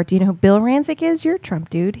 love her. Do you know who Bill Rancic is? You're a Trump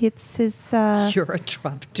dude. It's his... You're a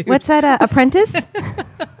Trump dude. what's that? Apprentice?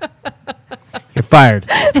 You're fired.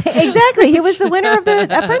 Exactly. He was the winner of the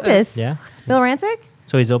Apprentice. Yeah. Bill Rancic?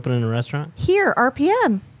 So he's opening a restaurant. Here,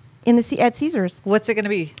 RPM, at Caesars. What's it going to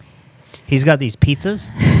be? He's got these pizzas,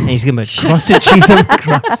 and he's gonna put crusted cheese on the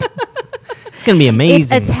crust. It's gonna be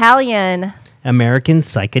amazing. It's Italian. American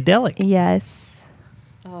psychedelic. Yes.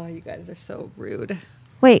 Oh, you guys are so rude.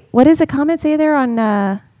 Wait, what does the comment say there on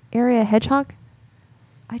Area Hedgehog?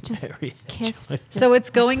 I just Area kissed. Hedgehog. So it's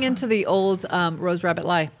going into the old Rose Rabbit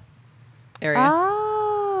Lie area.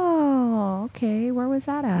 Oh, okay. Where was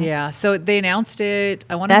that at? Yeah. So they announced it.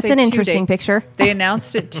 I want to say That's an interesting picture. They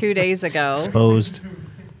announced it 2 days ago. Exposed.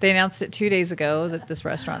 They announced it 2 days ago that this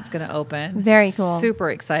restaurant's going to open. Very cool. Super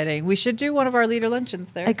exciting. We should do one of our leader luncheons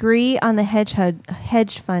there. Agree on the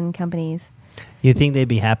hedge fund companies. You think they'd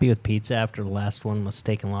be happy with pizza after the last one was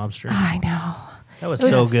steak and lobster? I know. That was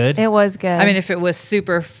so good. It was good. I mean, if it was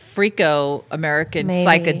super freako American Maybe.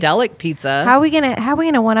 psychedelic pizza. how are we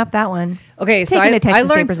gonna one up that one? Okay, so Taking I to Texas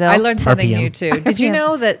to learned Brazil. I learned something RPM. new too. Did you RPM.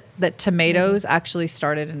 know that tomatoes actually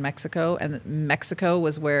started in Mexico, and that Mexico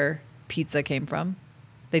was where pizza came from?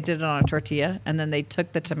 They did it on a tortilla, and then they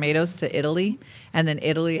took the tomatoes to Italy, and then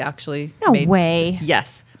Italy actually No made way.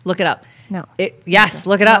 Yes, look it up. No. Yes,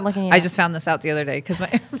 look it Not up. looking it I up. just found this out the other day because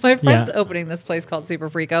my friend's Yeah. opening this place called Super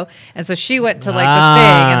Frico, and so she went to like this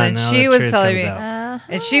thing, and then now she the was truth telling comes me, out.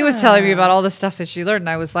 and she was telling me about all the stuff that she learned, and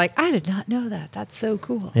I was like, I did not know that. That's so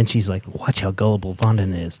cool. And she's like, watch how gullible Vonda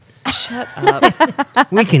is. Shut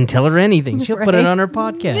up. We can tell her anything. She'll put it Right. on her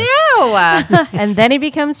podcast. No. And then it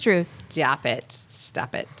becomes truth. Stop it.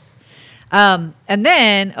 Stop it. And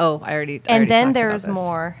then, I already And then talked about there's this.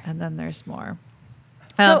 more. And then there's more.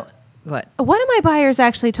 So- What? One of my buyers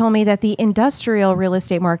actually told me that the industrial real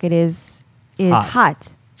estate market is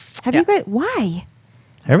hot. Have you Yeah. guys? Why?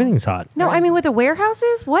 Everything's hot. No, I mean with the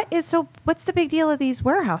warehouses. What's the big deal of these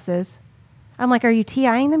warehouses? I'm like, are you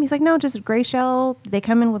TIing them? He's like, no, just gray shell. They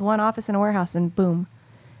come in with one office and a warehouse, and boom,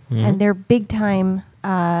 and they're big time.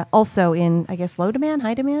 Also in, I guess, low demand,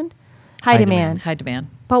 high demand, high demand. High demand.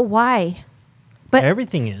 But why? But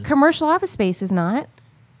Everything is. commercial office space is not.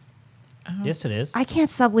 Yes, it is. I can't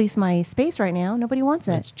sublease my space right now. Nobody wants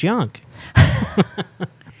it. It's junk.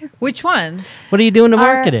 Which one? What are you doing to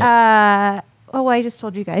market it? I just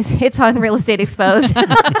told you guys. It's on Real Estate Exposed.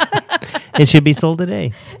 It should be sold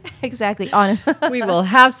today. Exactly. On We will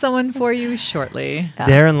have someone for you shortly.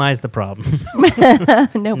 Therein lies the problem.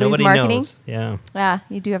 nobody's Nobody marketing. knows. Yeah.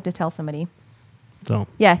 You do have to tell somebody. So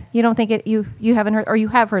Yeah, you don't think it. You haven't heard, or you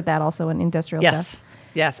have heard that also in industrial Yes. stuff.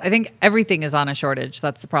 Yes. I think everything is on a shortage.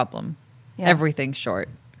 That's the problem. Yeah. Everything's short.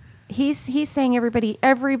 He's saying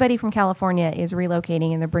everybody from California is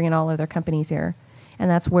relocating and they're bringing all of their companies here, and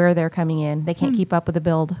that's where they're coming in. They can't keep up with the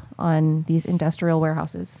build on these industrial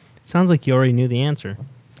warehouses. sounds like you already knew the answer.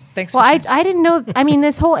 Thanks Well, for I sharing. didn't know. I mean,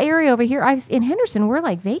 this whole area over here, in Henderson, we're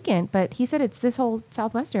like vacant, but he said it's this whole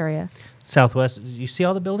southwest area. Southwest. You see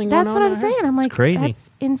all the building That's going what on I'm out here? saying. I'm It's like, crazy. that's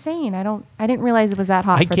insane. I didn't realize it was that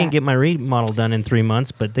hot. I for can't that. get my remodel done in 3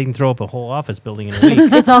 months, but they can throw up a whole office building in a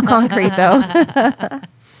week. It's all concrete though.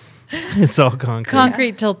 It's all concrete.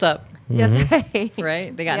 Concrete tilt up. That's right.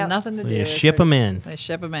 Right? They got Yep. nothing to do. You with ship it. them in. They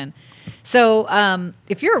ship them in. So,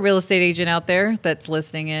 if you're a real estate agent out there that's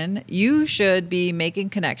listening in, you should be making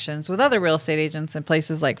connections with other real estate agents in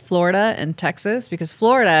places like Florida and Texas, because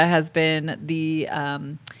Florida has been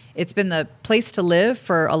it's been the place to live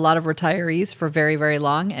for a lot of retirees for very, very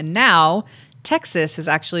long, and now Texas is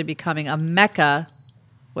actually becoming a mecca.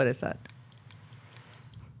 What is that?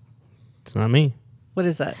 It's not me. What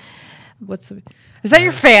is that? Is that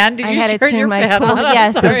your fan? Did I you had to turn turn your my fan cool- on? I'm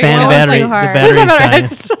yes. The sorry. The fan Well, battery. too The hard. battery's I'm dying.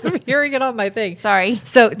 just I'm hearing it on my thing. Sorry.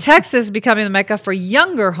 So Texas is becoming the mecca for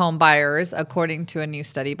younger home buyers, according to a new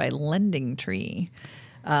study by Lending Tree.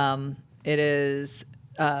 It is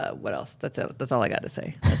what else? That's it. That's all I got to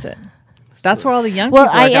say. That's it. That's where all the young Well,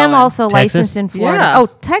 people are I am going. also Texas? licensed in Florida. Yeah. Oh,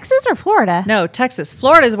 Texas or Florida? No, Texas.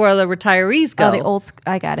 Florida is where the retirees go. Oh, the old.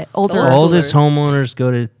 I got it. Older. Old Oldest schoolers. homeowners go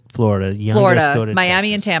to Florida. Youngest Florida, go to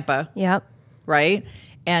Miami, and Texas. Tampa, Yep. right?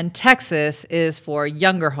 And Texas is for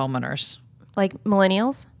younger homeowners, Like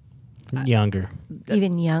millennials, Younger.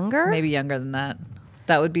 even younger. maybe younger than that.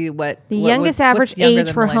 That would be what The what- youngest what's average younger age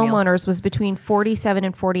than for millennials? homeowners was between 47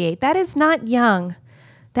 and 48. That is not young.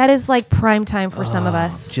 That is like prime time for some of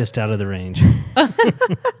us. Just out of the range.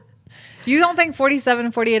 You don't think 47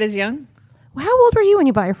 and 48 is young? How old were you when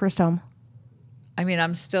you bought your first home? I mean,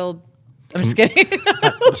 I'm just kidding.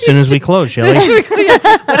 As soon as we close, Shelly.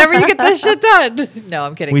 Whenever you get this shit done. No,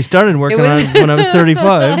 I'm kidding. We started working It was- on it when I was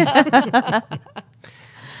 35.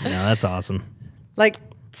 No, that's awesome. Like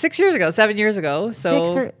 6 years ago, 7 years ago. So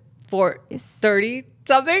 6 or- for 30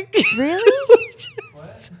 something. Really?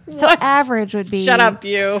 So average would be. Shut up,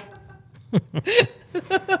 you.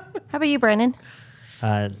 How about you, Brendan?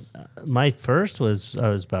 My first was, I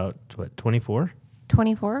was about, 24?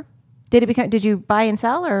 24. Did you buy and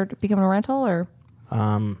sell or become a rental or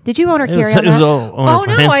did you own or It carry was, on it was that? all owner Oh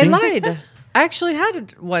no, I financing. lied. I actually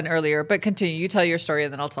had one earlier, but continue. You tell your story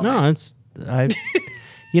and then I'll tell No, mine. it's,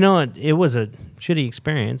 you know, it was a shitty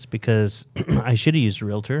experience because I should have used a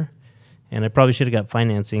realtor and I probably should have got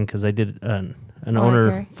financing because I did an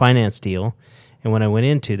owner okay. finance deal. And when I went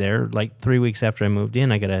into there, like 3 weeks after I moved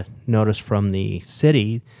in, I got a notice from the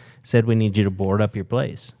city said, we need you to board up your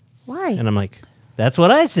place. Why? And I'm like, that's what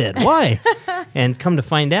I said. Why? And come to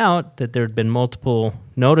find out that there had been multiple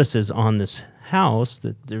notices on this house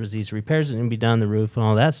that there was these repairs that need to be done, the roof and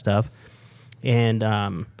all that stuff. And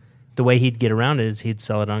the the way he'd get around it is he'd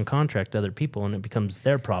sell it on contract to other people, and it becomes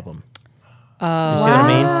their problem. You see what I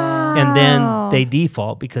mean? And then they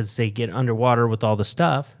default because they get underwater with all the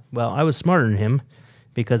stuff. Well, I was smarter than him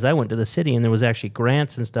because I went to the city, and there was actually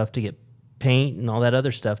grants and stuff to get paint and all that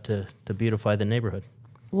other stuff to beautify the neighborhood.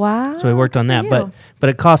 Wow. So we worked on that, Good for but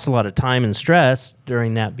it costs a lot of time and stress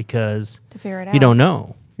during that because to figure it out. you don't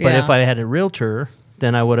know. But Yeah. if I had a realtor,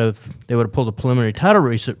 then they would have pulled a preliminary title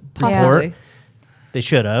report. Possibly. They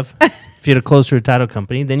should have. If you had a closer title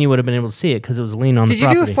company, then you would have been able to see it because it was a lien on Did the you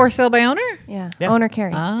property. do a for sale by owner? Yeah. Yeah. Owner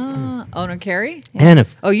carry. Owner carry? And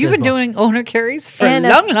if Oh, you've been well, doing owner carries for and a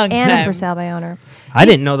long time. And a for sale by owner. I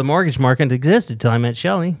didn't know the mortgage market existed till I met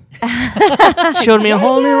Shelly. Showed me a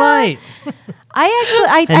whole new light.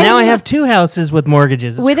 I And now I didn't have 2 houses with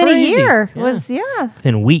mortgages. It's within crazy. a year. Yeah. Was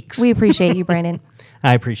Within weeks. We appreciate you, Brandon.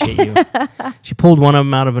 I appreciate you. She pulled one of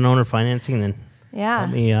them out of an owner financing, then Yeah.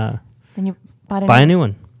 helped me Then you bought buy a new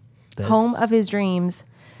one. That's- home of his dreams.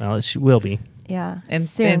 Well, it will be. Yeah. In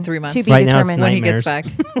Soon. 3 months. To be Right now it's determined. When he gets back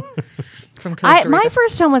Nightmares. from Costa Rica. My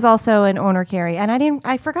first home was also an owner carry, and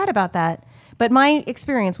I forgot about that. But my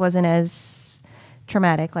experience wasn't as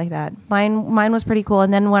traumatic like that. Mine was pretty cool.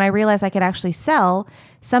 And then when I realized I could actually sell,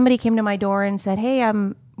 somebody came to my door and said, "Hey,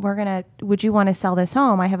 would you want to sell this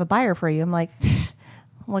home? I have a buyer for you." I'm like,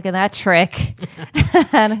 look at that trick.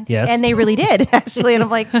 and, Yes. and they really did actually. And I'm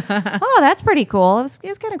like, oh, that's pretty cool. It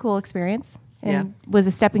was kind of cool experience, and was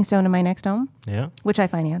a stepping stone to my next home, Yeah. which I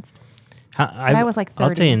financed. I was like I'll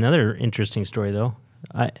tell 30. you another interesting story, though.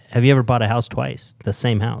 Have you ever bought a house twice? The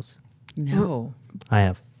same house? No. I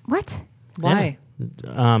have. What? Why?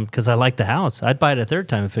 Because I like the house. I'd buy it a third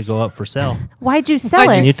time if it go up for sale. Why'd you sell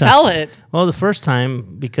Why'd it? you sell it? Well, the first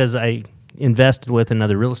time because I invested with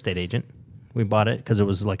another real estate agent. We bought it because it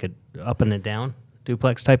was like a up and a down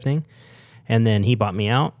duplex type thing. And then he bought me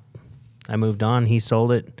out. I moved on. He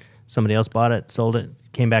sold it. Somebody else bought it, sold it,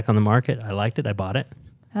 came back on the market. I liked it. I bought it.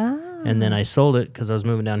 And then I sold it because I was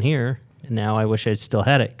moving down here. And now I wish I still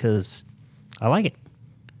had it because I like it.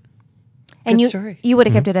 And Good you story. you would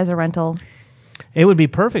have kept it as a rental. It would be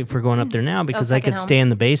perfect for going up there now because I second could home. stay in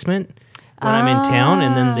the basement when I'm in town,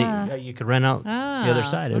 and then you could rent out the other Ah,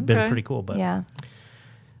 side. It would have okay. been pretty cool. But Yeah.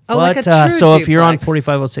 Oh, like a But true so if you're on duplex.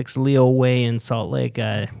 4506 Leo Way in Salt Lake,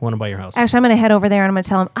 I want to buy your house. Actually, I'm going to head over there and I'm going to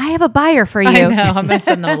tell him I have a buyer for you. I know. I'm going to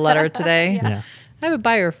send them a letter today. Yeah. I have a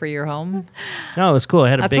buyer for your home. No, it was cool. I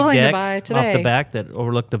had a That's big willing to deck buy off today. the back that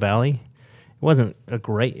overlooked the valley. It wasn't a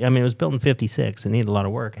great. I mean, it was built in '56. It needed a lot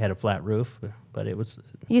of work. It had a flat roof, but it was.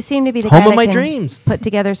 You seem to be the Home guy of that my can dreams. put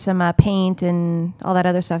together some paint and all that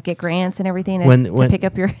other stuff, get grants and everything to, When- to pick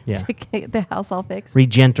up your yeah. to get the house all fixed.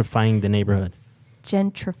 Regentrifying the neighborhood,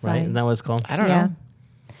 Gentrify. right? Isn't that what it's called? I don't Yeah. know.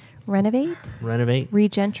 Renovate, Renovate,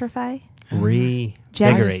 regentrify.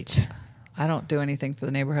 revigorate. I don't do anything for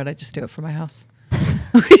the neighborhood. I just do it for my house.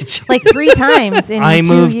 Like 3 times in I 2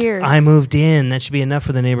 moved. years. I moved in. That should be enough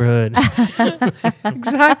for the neighborhood.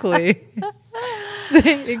 Exactly.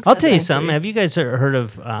 I'll tell you something. Have you guys heard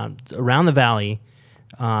of around the valley?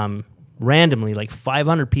 Randomly, like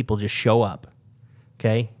 500 people just show up.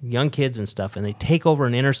 Okay, young kids and stuff, and they take over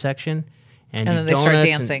an intersection, and do then they start donuts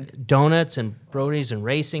dancing. and donuts and brodies and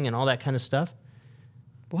racing and all that kind of stuff.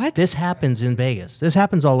 What? This happens in Vegas. This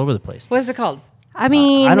happens all over the place. What is it called? I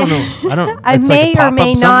mean, I don't know. I don't. I it's like a may or pop-up may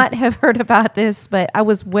something. not have heard about this, but I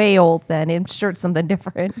was way old then. I'm sure it's something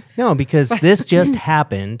different. No, because this just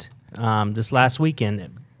happened this last weekend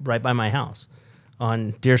right by my house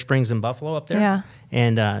on Deer Springs and Buffalo up there. Yeah.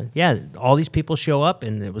 And yeah, all these people show up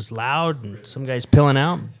and it was loud and some guys pilling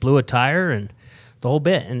out, blew a tire and the whole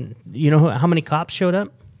bit. And you know how many cops showed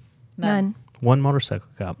up? None. One motorcycle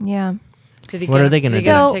cop. Yeah. Did he What get are him- they did gonna he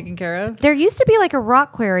get him do? taken care of? There used to be like a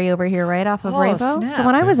rock quarry over here right off of Oh, Rainbow. So snap.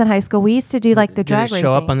 when I was in high school, we used to do like the Did drag it racing.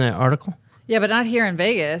 show up on the article? Yeah, but not here in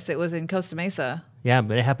Vegas. It was in Costa Mesa. Yeah,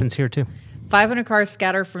 but it happens here too. 500 cars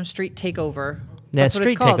scatter from street takeover. Yeah, That's what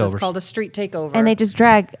street it's called. takeovers. It's called a street takeover. and they just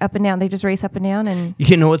drag up and down. They just race up and down. And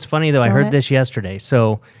You know what's funny though? I Darn heard it. this yesterday.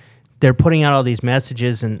 So they're putting out all these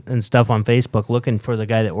messages and stuff on Facebook looking for the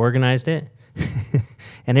guy that organized it.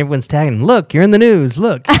 And everyone's tagging him. Look, you're in the news.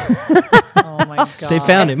 Look. oh my god, They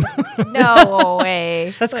found him. no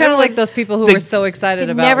way. That's kind of like those people who The- were so excited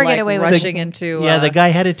Could about never get like away with rushing it. into. The guy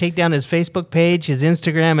had to take down his Facebook page, his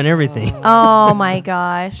Instagram, and everything. Oh my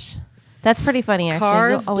gosh. That's pretty funny, actually.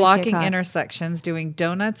 Cars You'll always get blocking caught. intersections, doing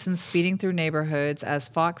donuts and speeding through neighborhoods, as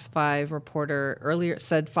Fox 5 reporter earlier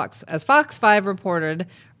said. As Fox 5 reported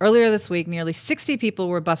earlier this week, nearly 60 people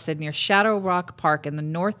were busted near Shadow Rock Park in the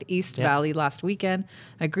Northeast Valley last weekend.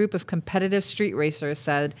 A group of competitive street racers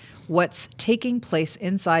said what's taking place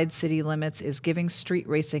inside city limits is giving street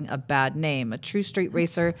racing a bad name. A true street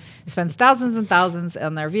racer spends thousands and thousands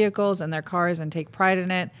on their vehicles and their cars and take pride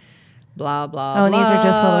in it. Blah blah. Oh, and these are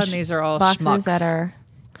just little and these are all boxes schmucks. that are.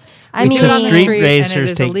 I We mean, do it on the Street street and racers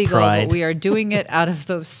it is take illegal, pride. but we are doing it out of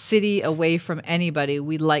the city, away from anybody.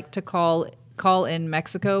 We like to call in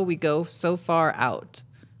Mexico. We go so far out.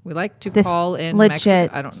 We like to This call in legit- Mexico.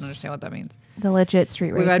 I don't understand what that means. the legit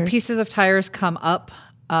street We've racers. had pieces of tires come up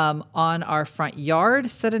on our front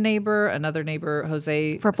yard, said a neighbor. Another neighbor,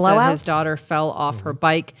 Jose, For said blowouts? his daughter fell off her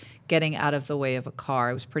bike getting out of the way of a car.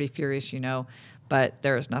 I was pretty furious, but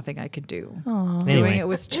there is nothing I could do. Doing Anyway. it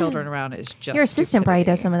with children around is just Your assistant probably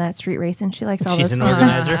does stupidity. some of that street racing. She likes all She's those an fun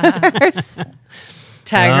organizer. cars.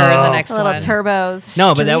 Tag her in the Oh. next little one. turbos.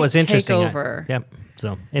 No, but that was Street interesting. takeover. Yep.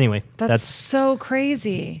 So anyway, That's so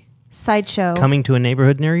crazy. Sideshow. coming to a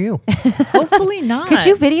neighborhood near you. Hopefully not. Could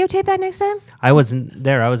you videotape that next time? I wasn't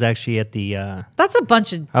there. I was actually at the. That's a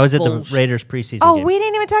bunch of. I was at bullshit. the Raiders preseason Oh, game. we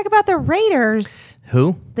didn't even talk about the Raiders.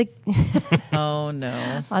 Who? The, Oh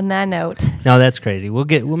no. on that note, No, that's crazy.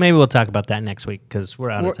 Maybe we'll talk about that next week because we're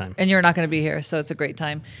out of time. And you're not going to be here, so it's a great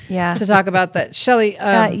time. Yeah. To talk about that, Shelly.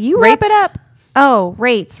 you wrap it up. Oh,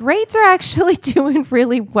 rates. Rates are actually doing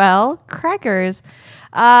really well. Crackers.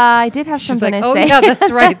 I did have She's something like, to oh say. yeah,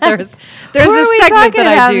 that's right. There's Who a are we segment talking that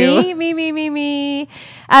I about? do. Me.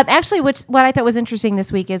 Actually, what I thought was interesting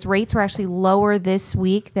this week is rates were actually lower this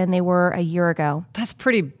week than they were a year ago. That's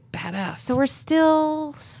pretty badass. So we're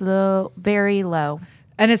still slow, very low.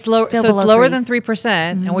 and it's lower. still So it's below lower threes. than 3%.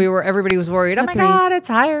 And everybody was worried. Oh my threes. God, it's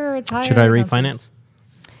higher. It's higher. Should I And that's refinance?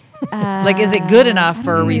 Like, is it good enough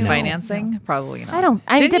for refinancing? Probably not. I don't-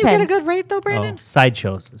 it Didn't you get a depends. good rate though, Oh, Brandon?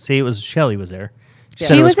 sideshows. See, it was Shelly was there. She Yeah.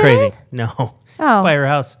 said She it was was in crazy. it? No, Oh. it's by her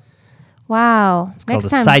house. Wow. called Next a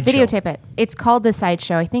time, sideshow. videotape it. It's called the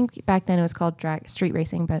sideshow. I think back then it was called street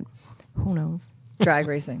racing, but who knows? Drag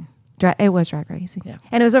racing. It was drag racing. Yeah.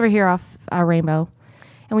 And it was over here off Rainbow.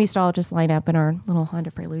 And we used to all just line up in our little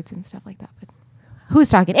Honda Preludes and stuff like that. But who's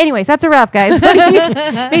talking? Anyways, that's a wrap, guys.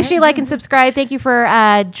 Make sure you like and subscribe. Thank you for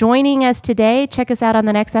joining us today. Check us out on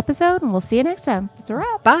the next episode, and we'll see you next time. It's a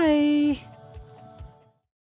wrap. Bye.